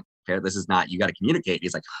 this isn't fair, this is not, you got to communicate.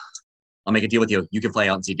 He's like, I'll make a deal with you, you can fly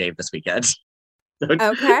out and see Dave this weekend.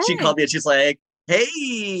 Okay. She called me and she's like,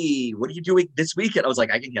 hey, what are you doing this weekend? I was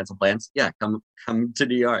like, I can cancel plans. Yeah, come to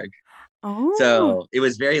New York. Oh, so it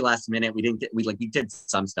was very last minute. We did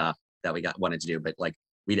some stuff that we wanted to do, but like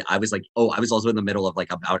I was also in the middle of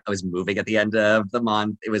like I was moving at the end of the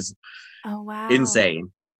month. It was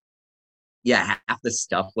insane. Yeah, half the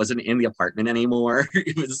stuff wasn't in the apartment anymore.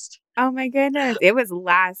 It was, oh my goodness, it was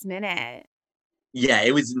last minute. Yeah,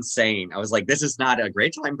 it was insane. I was like, this is not a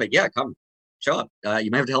great time, but yeah, come show up. You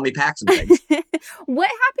might have to help me pack some things. What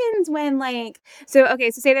happens when so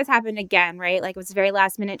say this happened again, right? Like it was a very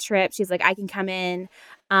last minute trip. She's like, I can come in.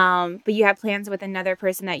 But you have plans with another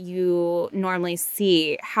person that you normally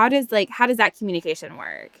see. How does that communication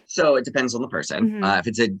work? So it depends on the person. If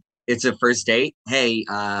it's a first date, hey,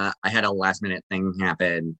 I had a last minute thing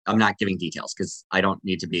happen. I'm not giving details because I don't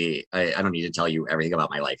need to tell you everything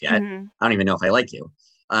about my life yet. I don't even know if I like you.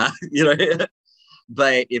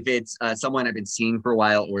 But if it's someone I've been seeing for a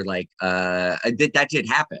while, or like that did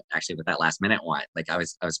happen actually with that last minute one. Like I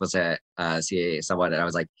was supposed to see someone, and I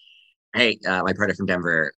was like, hey, my partner from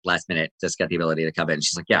Denver last minute just got the ability to come in.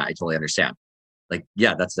 She's like, yeah, I totally understand. Like,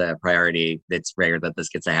 yeah, that's a priority. It's rare that this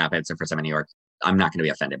gets to happen. It's the first time in New York. I'm not going to be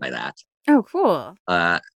offended by that. Oh, cool.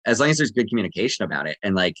 As long as there's good communication about it.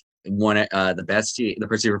 And like the bestie, the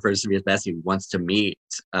person who refers to me as bestie, wants to meet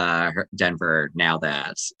Denver now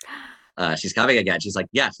that she's coming again. She's like,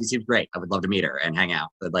 yeah, she seems great. I would love to meet her and hang out.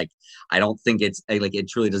 But like, I don't think it's like, it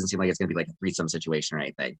truly doesn't seem like it's going to be like a threesome situation or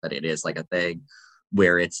anything, but it is like a thing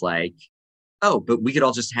where it's like, oh, but we could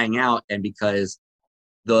all just hang out. And because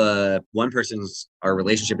the one our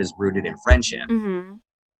relationship is rooted in friendship,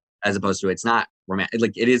 as opposed to it's not romantic.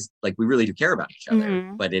 Like it is like, we really do care about each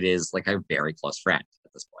other, but it is like a very close friend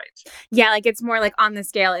at this point. Yeah. Like it's more like on the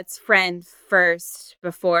scale, it's friend first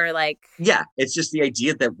before like. Yeah. It's just the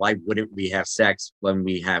idea that why wouldn't we have sex when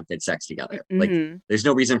we have good sex together? Like there's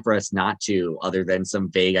no reason for us not to, other than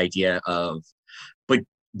some vague idea of,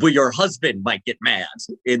 but your husband might get mad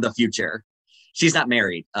in the future. She's not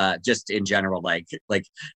married, just in general, like,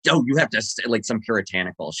 oh, you have to like some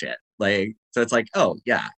puritanical shit. Like, so it's like, oh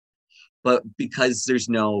yeah. But because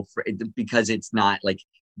because it's not like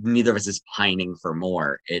neither of us is pining for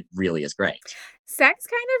more, it really is great. Sex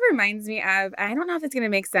kind of reminds me of, I don't know if it's going to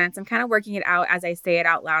make sense. I'm kind of working it out as I say it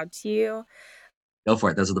out loud to you. Go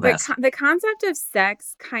for it. Those are the best. The concept of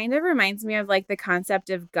sex kind of reminds me of like the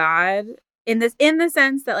concept of God in the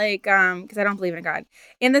sense that like, because I don't believe in a God,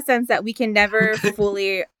 in the sense that we can never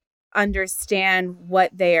fully understand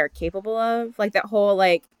what they are capable of. Like that whole,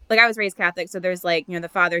 like I was raised Catholic. So there's like, the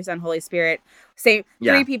Father, Son, Holy Spirit, same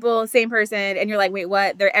three people, same person. And you're like, wait,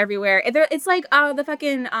 what? They're everywhere. It's like, the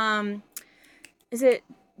fucking, is it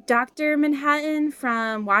Dr. Manhattan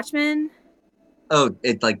from Watchmen? Oh,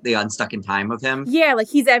 it's like the Unstuck in Time of him. Yeah, like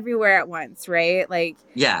he's everywhere at once, right? Like,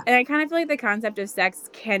 yeah. And I kind of feel like the concept of sex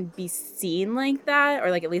can be seen like that,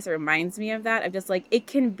 or like at least it reminds me of that. Of just like it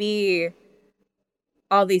can be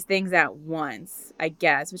all these things at once, I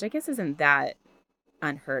guess, which I guess isn't that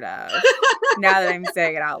unheard of. Now that I'm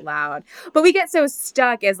saying it out loud. But we get so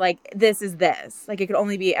stuck as like, this is this. Like it could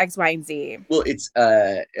only be X, Y, and Z. Well, it's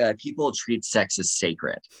people treat sex as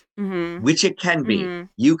sacred, which it can be.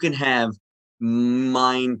 You can have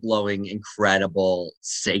mind-blowing, incredible,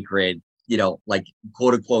 sacred, like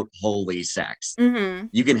quote unquote holy sex.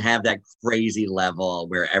 You can have that crazy level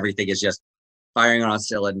where everything is just firing on all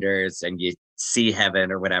cylinders and you see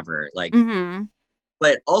heaven or whatever. Like,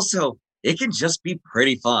 but also it can just be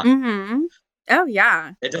pretty fun. Oh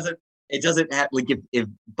yeah. It doesn't have like if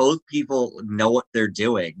both people know what they're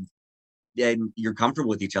doing and you're comfortable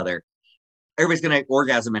with each other, everybody's gonna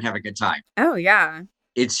orgasm and have a good time. Oh yeah.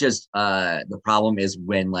 It's just the problem is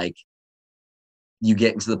when like you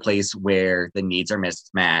get into the place where the needs are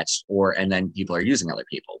mismatched and then people are using other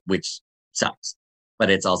people, which sucks. But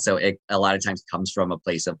it's also a lot of times comes from a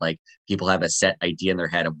place of like people have a set idea in their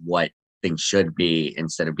head of what things should be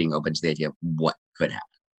instead of being open to the idea of what could happen.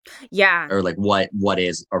 Yeah. Or like what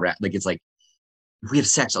is around, like it's like if we have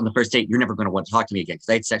sex on the first date, you're never going to want to talk to me again because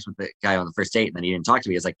I had sex with the guy on the first date and then he didn't talk to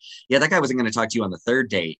me. It's like, yeah, that guy wasn't going to talk to you on the third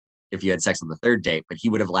date if you had sex on the third date, but he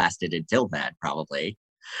would have lasted until that probably.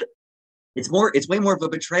 It's way more of a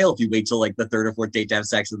betrayal if you wait till like the third or fourth date to have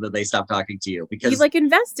sex and then they stop talking to you because you've like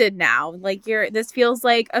invested now. Like this feels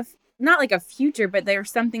like not like a future, but there's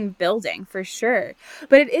something building for sure.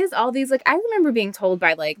 But it is all these, like, I remember being told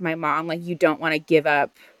by like my mom, like, you don't want to give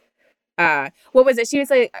up. What was it? She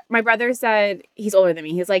was like, my brother said, he's older than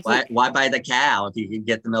me. He's like, why buy the cow if you can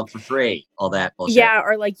get the milk for free? All that bullshit. Yeah.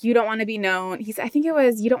 Or like, you don't want to be known. I think it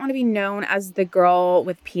was, you don't want to be known as the girl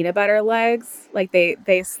with peanut butter legs. Like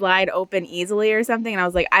they slide open easily or something. And I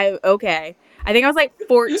was like, okay. I think I was like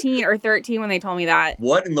 14 or 13 when they told me that.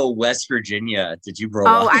 What in the West Virginia did you grow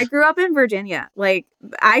up? Oh, I grew up in Virginia. Like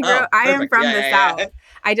I am from the South.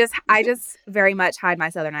 I just very much hide my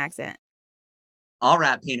Southern accent. All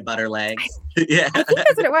right, peanut butter legs. Yeah. I think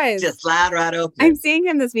that's what it was. Just slide right open. I'm seeing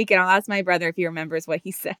him this weekend. I'll ask my brother if he remembers what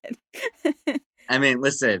he said. I mean,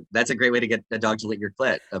 listen, that's a great way to get a dog to lick your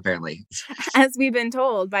clit, apparently. As we've been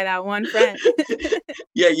told by that one friend.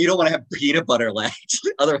 Yeah, you don't want to have peanut butter legs.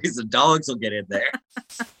 Otherwise, the dogs will get in there.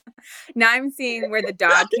 Now I'm seeing where the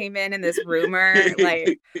dog came in this rumor.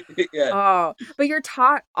 Like, yeah. Oh, but you're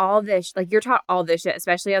taught all this. Like, you're taught all this shit,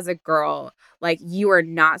 especially as a girl. Like, you are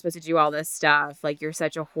not supposed to do all this stuff. Like, you're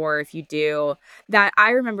such a whore if you do that.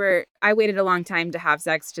 I remember I waited a long time to have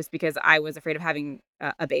sex just because I was afraid of having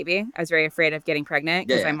a baby. I was very afraid of getting pregnant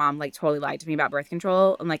because my mom like totally lied to me about birth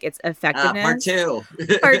control and like its effectiveness.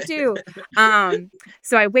 Part two.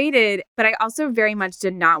 So I waited, but I also very much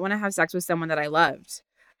did not want to have sex with someone that I loved.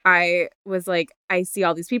 I was like, I see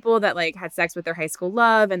all these people that like had sex with their high school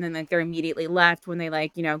love and then like they're immediately left when they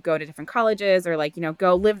like, go to different colleges or like,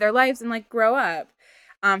 go live their lives and like grow up.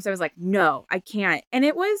 So I was like, no, I can't. And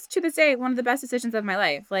it was to this day one of the best decisions of my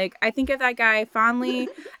life. Like, I think of that guy fondly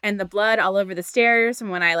and the blood all over the stairs and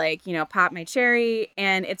when I like, pop my cherry,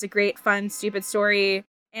 and it's a great, fun, stupid story.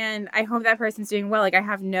 And I hope that person's doing well. Like, I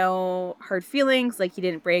have no hard feelings. Like, he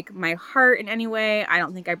didn't break my heart in any way. I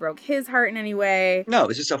don't think I broke his heart in any way. No, it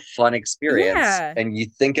was just a fun experience. Yeah. And you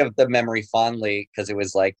think of the memory fondly because it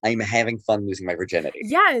was like, I'm having fun losing my virginity.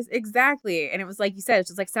 Yes, exactly. And it was like you said, it's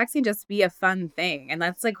just like sex can just be a fun thing. And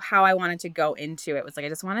that's like how I wanted to go into it. It was like, I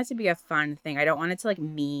just want it to be a fun thing. I don't want it to like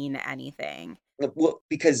mean anything. Well,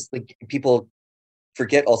 because like people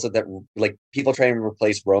forget also that like people try and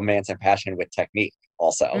replace romance and passion with technique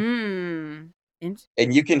also. And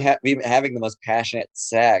you can be having the most passionate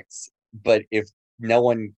sex, but if no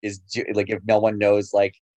one is like, if no one knows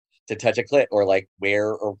like to touch a clit or like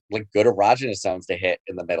where or like good erogenous zones to hit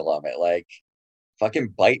in the middle of it, like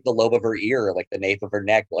fucking bite the lobe of her ear or like the nape of her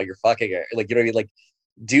neck while you're fucking her, like, you know what I mean? Like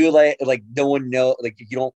do like no one know, like if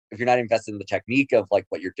you're not invested in the technique of like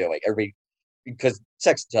what you're doing, everybody, because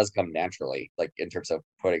sex does come naturally, like in terms of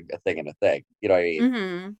putting a thing in a thing, you know what I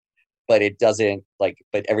mean? But it doesn't like,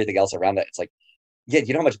 but everything else around that, it's like, yeah,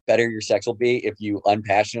 you know how much better your sex will be if you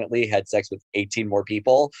unpassionately had sex with 18 more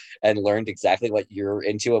people and learned exactly what you're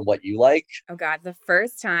into and what you like. Oh God, the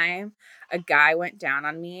first time a guy went down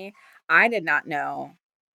on me, I did not know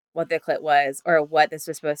what the clit was or what this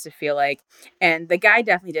was supposed to feel like. And the guy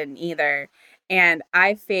definitely didn't either. And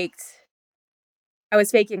I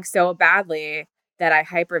was faking so badly that I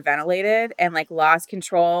hyperventilated and like lost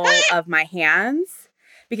control of my hands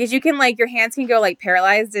because you can like your hands can go like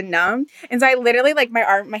paralyzed and numb. And so I literally like my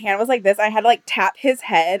hand was like this. I had to like tap his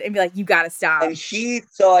head and be like, you gotta stop. And he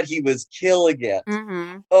thought he was killing it.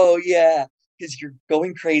 Mm-hmm. Oh yeah, because you're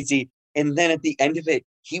going crazy. And then at the end of it,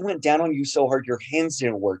 he went down on you so hard your hands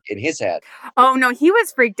didn't work in his head. Oh no, he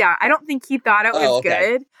was freaked out. I don't think he thought it was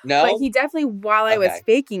good. No, but he definitely, while I was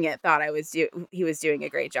faking it, thought he was doing a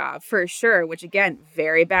great job for sure. Which again,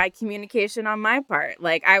 very bad communication on my part.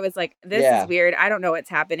 Like I was like, this is weird. I don't know what's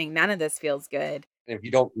happening. None of this feels good. If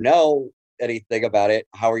you don't know anything about it,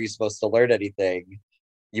 how are you supposed to learn anything?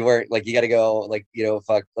 You weren't like, you got to go like,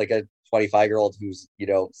 fuck like a 25-year-old who's,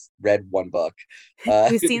 read one book.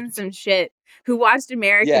 Who's seen some shit. Who watched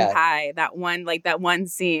American Pie, that one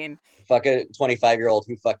scene. Fuck a 25-year-old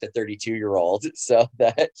who fucked a 32-year-old. So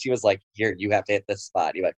that she was like, here, you have to hit this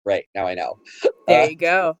spot. You're like, right, now I know. There you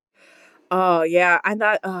go. Oh, yeah. I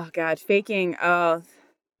thought, oh, God, faking. Oh.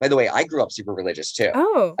 By the way, I grew up super religious, too.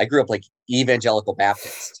 Oh. I grew up like evangelical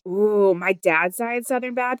Baptist. Ooh, my dad's side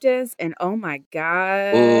Southern Baptist. And oh, my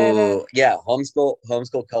God. Ooh, yeah. Homeschool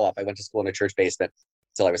co-op. I went to school in a church basement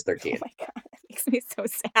until I was 13. Oh, my God. That makes me so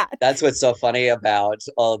sad. That's what's so funny about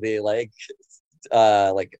all the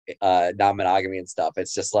non-monogamy and stuff.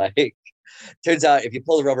 It's just like, turns out if you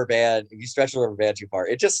stretch the rubber band too far,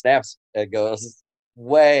 it just snaps and goes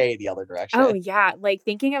way the other direction. Oh yeah, like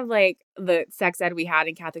thinking of like the sex ed we had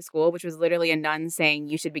in Catholic school, which was literally a nun saying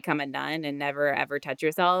you should become a nun and never ever touch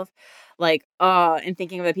yourself. Like, and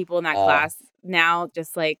thinking of the people in that class now,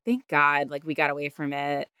 just like thank God, like we got away from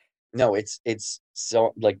it. No, it's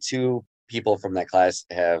so like 2 people from that class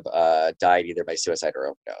have died either by suicide or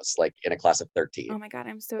overdose, like in a class of 13. Oh my God,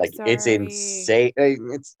 I'm so like sorry. It's insane.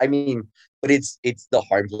 But it's the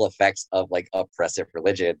harmful effects of like oppressive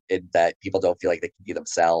religion in that people don't feel like they can be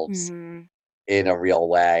themselves in a real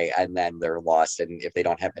way, and then they're lost. And if they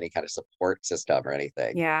don't have any kind of support system or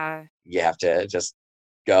anything, you have to just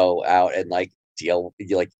go out and like deal.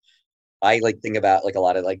 I like think about like a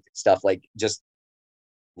lot of like stuff like just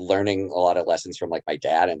learning a lot of lessons from like my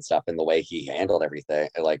dad and stuff and the way he handled everything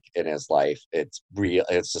like in his life. It's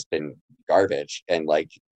just been garbage. And like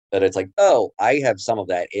that it's like, oh, I have some of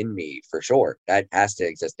that in me for sure. That has to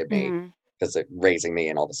exist in me because of raising me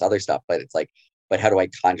and all this other stuff. But it's like, but how do I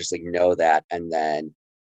consciously know that and then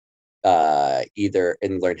either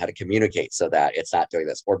and learn how to communicate so that it's not doing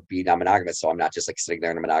this, or be non-monogamous so I'm not just like sitting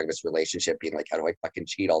there in a monogamous relationship being like, how do I fucking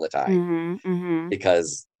cheat all the time?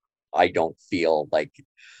 Because I don't feel like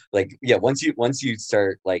once you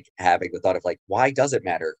start like having the thought of like, why does it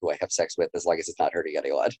matter who I have sex with as long as it's not hurting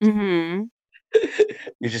anyone?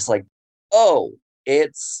 You're just like, oh,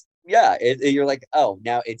 you're like, oh,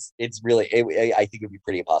 now it's really I think it'd be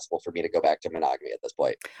pretty impossible for me to go back to monogamy at this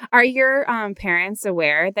point. Are your parents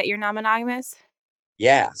aware that you're not monogamous?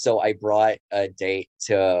 Yeah, so I brought a date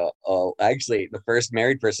to actually the first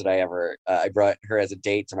married person I brought her as a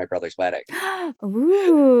date to my brother's wedding.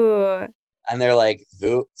 Ooh. And they're like,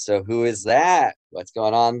 who is that? What's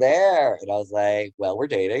going on there? And I was like, well, we're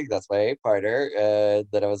dating. That's my partner.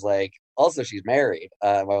 Then I was like, also, she's married.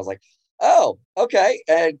 I was like, oh, okay.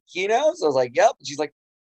 And he knows? I was like, yep. And she's like,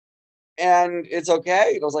 and it's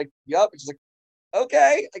okay. And I was like, yep. And she's like,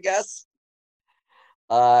 okay, I guess.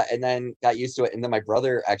 And then got used to it. And then my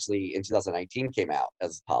brother actually in 2019 came out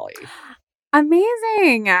as poly.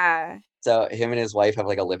 Amazing. So him and his wife have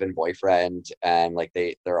like a live-in boyfriend, and like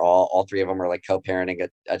they're all 3 of them are like co-parenting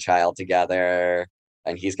a child together,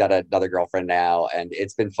 and he's got another girlfriend now, and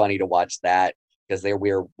it's been funny to watch that because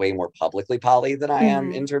we're way more publicly poly than I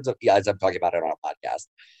am in terms of as I'm talking about it on a podcast,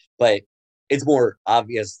 but it's more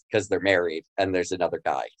obvious because they're married and there's another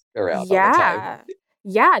guy around all the time.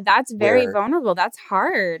 Yeah, that's very vulnerable. That's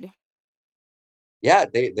hard. Yeah,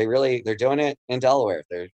 they're doing it in Delaware.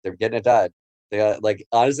 They're getting it done. They like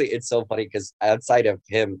honestly, it's so funny because outside of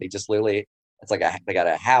him, they just literally it's like they got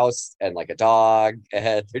a house and like a dog,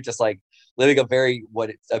 and they're just like living a very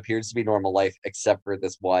what appears to be normal life, except for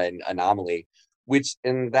this one anomaly, which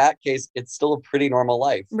in that case, it's still a pretty normal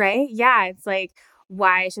life, right? Yeah, it's like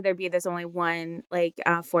why should there be this only one like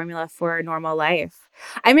formula for a normal life?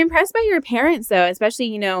 I'm impressed by your parents though,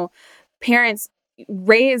 especially parents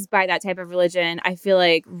raised by that type of religion. I feel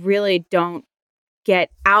like really don't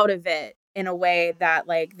get out of it in a way that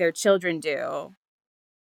like their children do.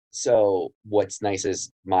 So what's nice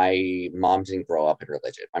is my mom didn't grow up in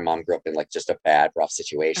religion. My mom grew up in like just a bad, rough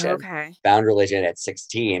situation. Okay. Found religion at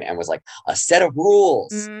 16 and was like a set of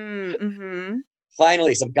rules.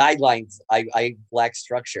 Finally, some guidelines. I lack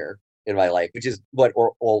structure in my life, which is what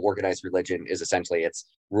all organized religion is essentially. It's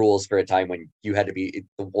rules for a time when you had to be,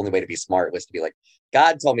 the only way to be smart was to be like,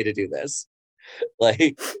 God told me to do this.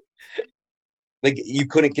 Like, Like you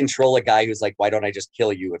couldn't control a guy who's like, why don't I just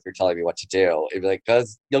kill you if you're telling me what to do? It'd be like,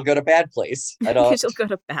 because you'll go to bad place. I don't. Because you'll go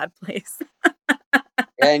to bad place.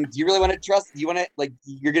 And do you really want to trust? You want to like?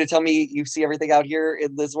 You're going to tell me you see everything out here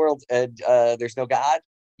in this world, and there's no God?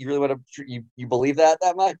 You really want to? You believe that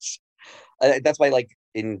much? That's why, like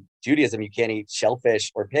in Judaism, you can't eat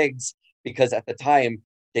shellfish or pigs because at the time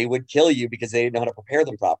they would kill you because they didn't know how to prepare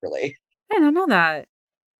them properly. I don't know that.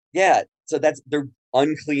 Yeah, so they're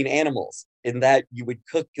unclean animals in that you would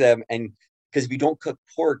cook them, and because if you don't cook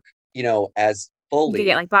pork, as You could fully,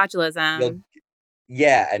 get like botulism.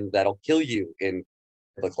 yeah, and that'll kill you in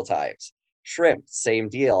biblical times. Shrimp, same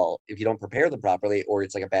deal. If you don't prepare them properly, or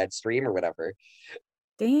it's like a bad stream or whatever,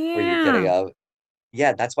 where you're getting Damn. a,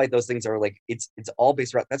 yeah, that's why those things are like it's all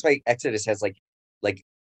based around. That's why Exodus has like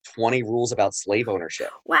 20 rules about slave ownership.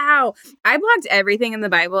 Wow. I blocked everything in the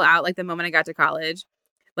Bible out like the moment I got to college.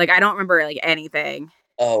 Like I don't remember like anything.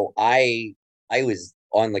 Oh, I was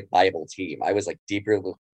on like Bible team. I was like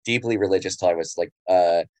deeply religious till I was like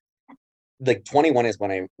 21 is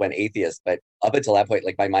when I went atheist, but up until that point,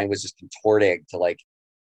 like my mind was just contorting to like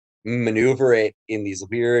maneuver it in these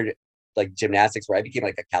weird like gymnastics where I became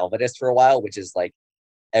like a Calvinist for a while, which is like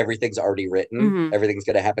everything's already written, Mhm. everything's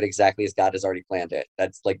going to happen exactly as God has already planned it.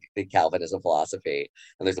 That's like the Calvinism philosophy.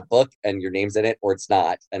 And there's a book and your name's in it or it's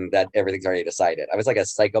not, and that everything's already decided. I was like a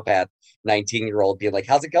psychopath 19-year-old being like,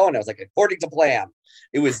 how's it going? I was like, according to plan.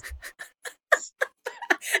 It was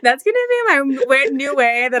That's gonna be my new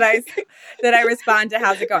way that I respond to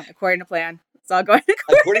how's it going according to plan. It's all going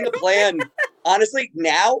according to plan. Honestly,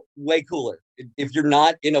 now way cooler. If you're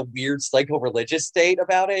not in a weird psycho-religious state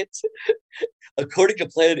about it, according to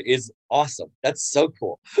plan is awesome. That's so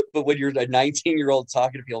cool. But when you're a 19-year-old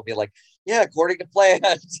talking to people, being like, yeah, according to plan,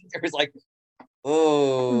 it was like,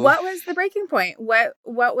 oh. What was the breaking point? What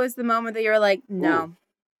was the moment that you were like, no?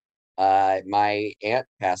 My aunt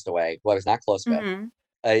passed away, who I was not close with.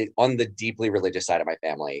 Mm-hmm. On the deeply religious side of my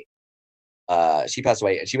family, she passed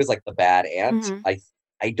away, and she was like the bad aunt. Mm-hmm.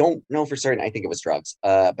 I don't know for certain. I think it was drugs.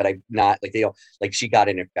 But I'm not like they don't like she got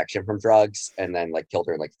an infection from drugs and then like killed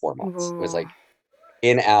her in like 4 months. It was like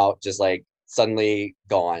in out, just like suddenly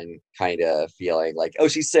gone, kind of feeling like, oh,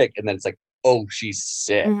 she's sick, and then it's like, oh, she's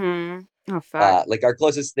sick. Mm-hmm. Oh fuck. Like our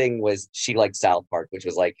closest thing was she liked South Park, which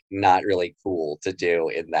was like not really cool to do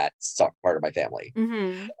in that part of my family.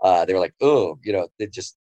 Mm-hmm. They were like, oh, it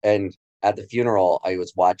just, and at the funeral, I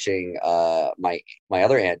was watching my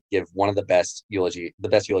other aunt give one of the best eulogy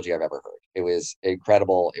I've ever heard. It was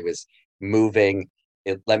incredible. It was moving.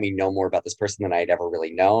 It let me know more about this person than I had ever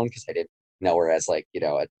really known because I didn't know her as like,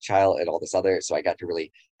 a child and all this other. So I got to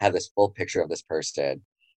really have this full picture of this person.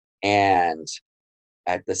 And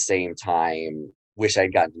at the same time, wish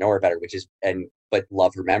I'd gotten to know her better, but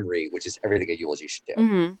love her memory, which is everything a eulogy should do.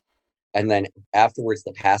 Mm-hmm. And then afterwards,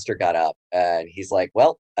 the pastor got up and he's like,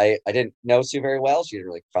 well, I didn't know Sue very well. She didn't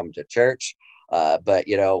really come to church. But,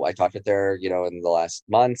 I talked with her, in the last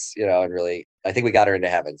months, and really, I think we got her into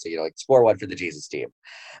heaven. So, like score one for the Jesus team.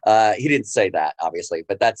 He didn't say that, obviously,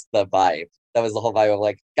 but that's the vibe. That was the whole vibe of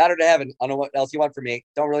like, got her to heaven. I don't know what else you want from me.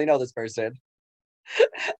 Don't really know this person.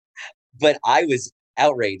 But I was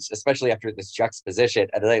outraged, especially after this juxtaposition.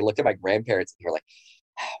 And then I looked at my grandparents and they were like,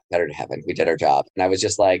 got her to heaven. We did our job. And I was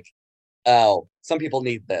just like, oh, some people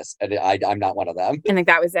need this, and I'm not one of them. And like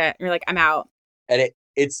that was it. You're like, I'm out. And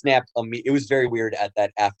it snapped on me. It was very weird at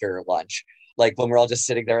that after lunch, like when we're all just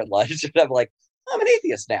sitting there at lunch, and I'm like, I'm an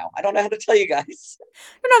atheist now. I don't know how to tell you guys.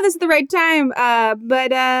 I don't know if this is the right time,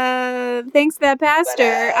 but thanks to that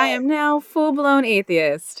pastor, I am now full blown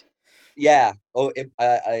atheist. Yeah. Oh,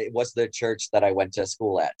 it was the church that I went to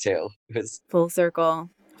school at too. It was full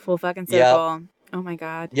circle, full fucking circle. Yep. Oh my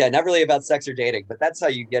God. Yeah, not really about sex or dating, but that's how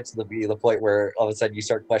you get to the point where all of a sudden you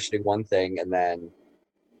start questioning one thing, and then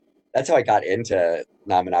that's how I got into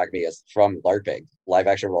non-monogamy, is from LARPing, live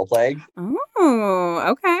action role playing. Oh,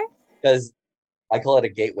 okay. Because I call it a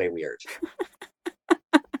gateway weird.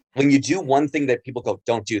 When you do one thing that people go,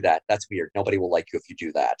 don't do that, that's weird. Nobody will like you if you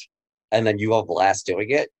do that. And then you have a blast doing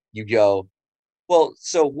it. You go, well,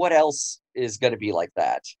 so what else is going to be like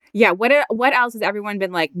that? Yeah. What else has everyone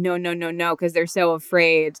been like, no, because they're so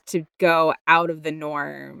afraid to go out of the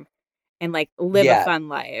norm and like live a fun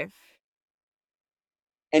life.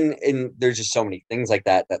 And there's just so many things like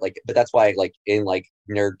that like, but that's why like in like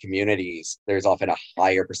nerd communities, there's often a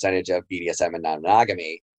higher percentage of BDSM and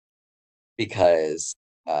non-monogamy because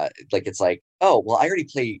like it's like, oh, well, I already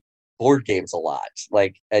play board games a lot,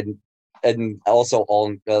 like, and also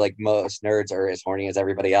all like most nerds are as horny as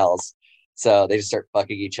everybody else, so they just start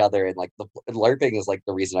fucking each other, and like the LARPing is like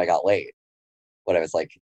the reason I got laid when I was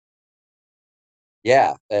like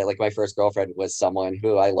Yeah, like my first girlfriend was someone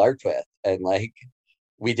who I larped with, and like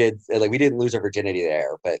we didn't lose our virginity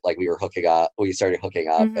there, but like we were hooking up. We started hooking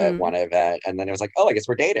up at one event, and then it was like, oh, I guess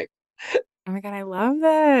we're dating. Oh my God, I love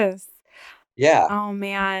this. Yeah. Oh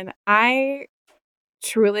man, I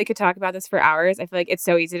truly could talk about this for hours. I feel like it's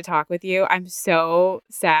so easy to talk with you. I'm so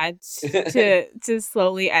sad to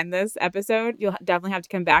slowly end this episode. You'll definitely have to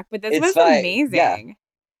come back, but this It's was fine. amazing. Yeah.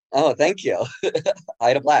 Oh, thank you. I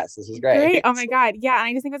had a blast. This was great. Great. Oh my God. Yeah. And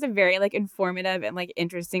I just think it was a very like informative and like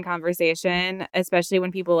interesting conversation, especially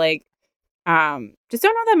when people like just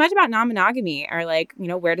don't know that much about non-monogamy or like, you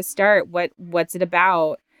know, where to start, what's it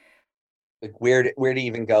about. Like where to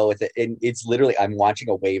even go with it. And it's literally, I'm watching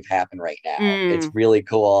a wave happen right now. It's really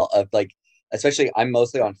cool of like, especially I'm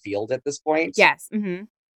mostly on Field at this point. Yes.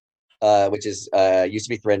 Which is used to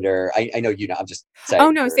be Thrinder. I know, you know, I'm just saying.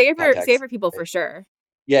 Oh no, say it for people for sure.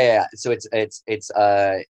 Yeah. So it's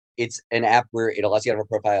an app where it allows you to have a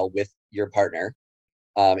profile with your partner,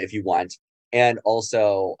 if you want. And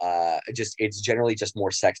also it's generally just more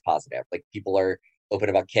sex positive. Like people are open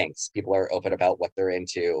about kinks. People are open about what they're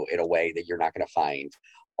into in a way that you're not going to find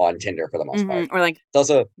on Tinder for the most part. Or like it's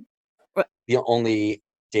also the only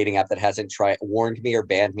dating app that hasn't warned me or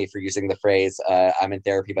banned me for using the phrase I'm in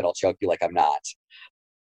therapy, but I'll choke you like I'm not.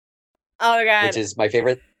 Oh my God. Which is my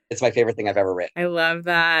favorite. It's my favorite thing I've ever written. I love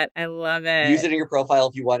that. I love it. Use it in your profile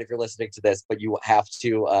if you want, if you're listening to this, but you have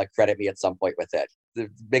to credit me at some point with it.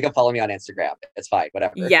 Make them follow me on Instagram. It's fine,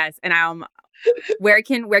 whatever. Yes, and where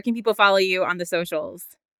can people follow you on the socials?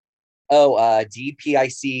 Oh,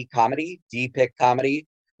 DPIC comedy, DPic comedy,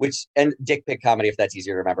 and Dick Pic comedy, if that's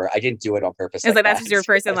easier to remember. I didn't do it on purpose. It's like that's just your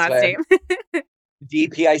first and last name.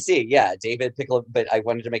 DPIC, yeah, David Piccolo, but I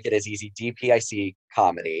wanted to make it as easy. DPIC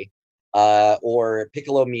comedy, or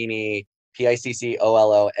Piccolomini,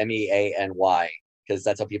 PICCOLOMEANY, because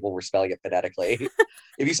that's how people were spelling it phonetically.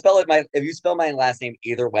 If you spell my last name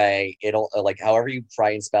either way, it'll like however you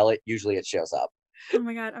try and spell it, usually it shows up. Oh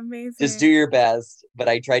my God, amazing. Just do your best. But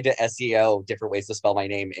I tried to SEO different ways to spell my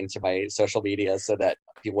name into my social media so that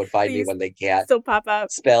people would find me when they can't still pop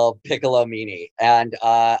up. Spell Piccolomini. And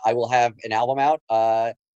I will have an album out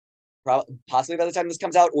possibly by the time this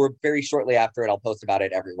comes out, or very shortly after it. I'll post about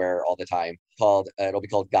it everywhere all the time. It'll be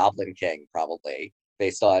called Goblin King, probably,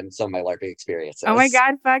 based on some of my LARPing experiences. Oh my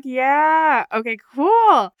God, fuck yeah. Okay,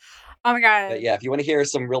 cool. Oh my God. But yeah, if you want to hear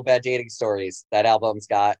some real bad dating stories, that album's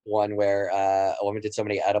got one where a woman did so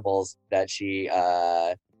many edibles that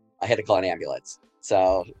I had to call an ambulance.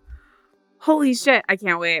 So holy shit, I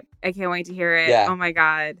can't wait. I can't wait to hear it. Yeah. Oh my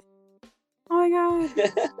God.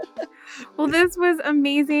 Well, this was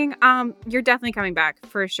amazing. You're definitely coming back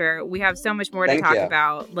for sure. We have so much more to talk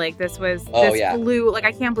about. Like this flew, like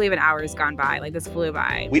I can't believe an hour has gone by. Like this flew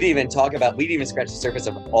by. We didn't even scratch the surface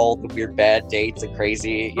of all the weird bad dates and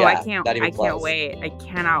crazy. Yeah, I can't wait. I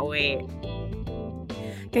cannot wait.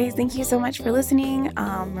 Guys, thank you so much for listening.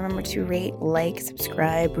 Remember to rate, like,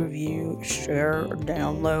 subscribe, review, share, or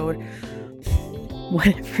download,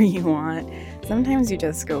 whatever you want. Sometimes you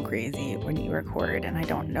just go crazy when you record, and I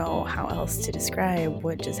don't know how else to describe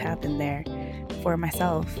what just happened there for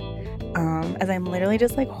myself. As I'm literally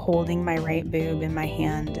just like holding my right boob in my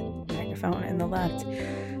hand, microphone in the left.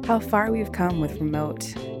 How far we've come with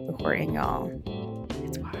remote recording, y'all.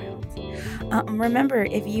 It's wild. Remember,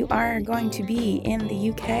 if you are going to be in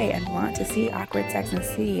the UK and want to see Awkward Sex and the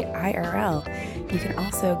City IRL, you can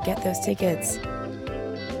also get those tickets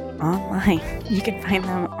online. You can find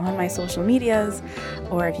them on my social medias,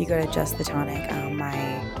 or if you go to Just the Tonic, I'm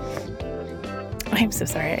so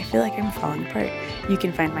sorry, I feel like I'm falling apart. You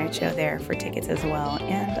can find my show there for tickets as well,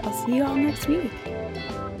 and I'll see you all next week.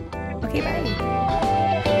 Okay, bye.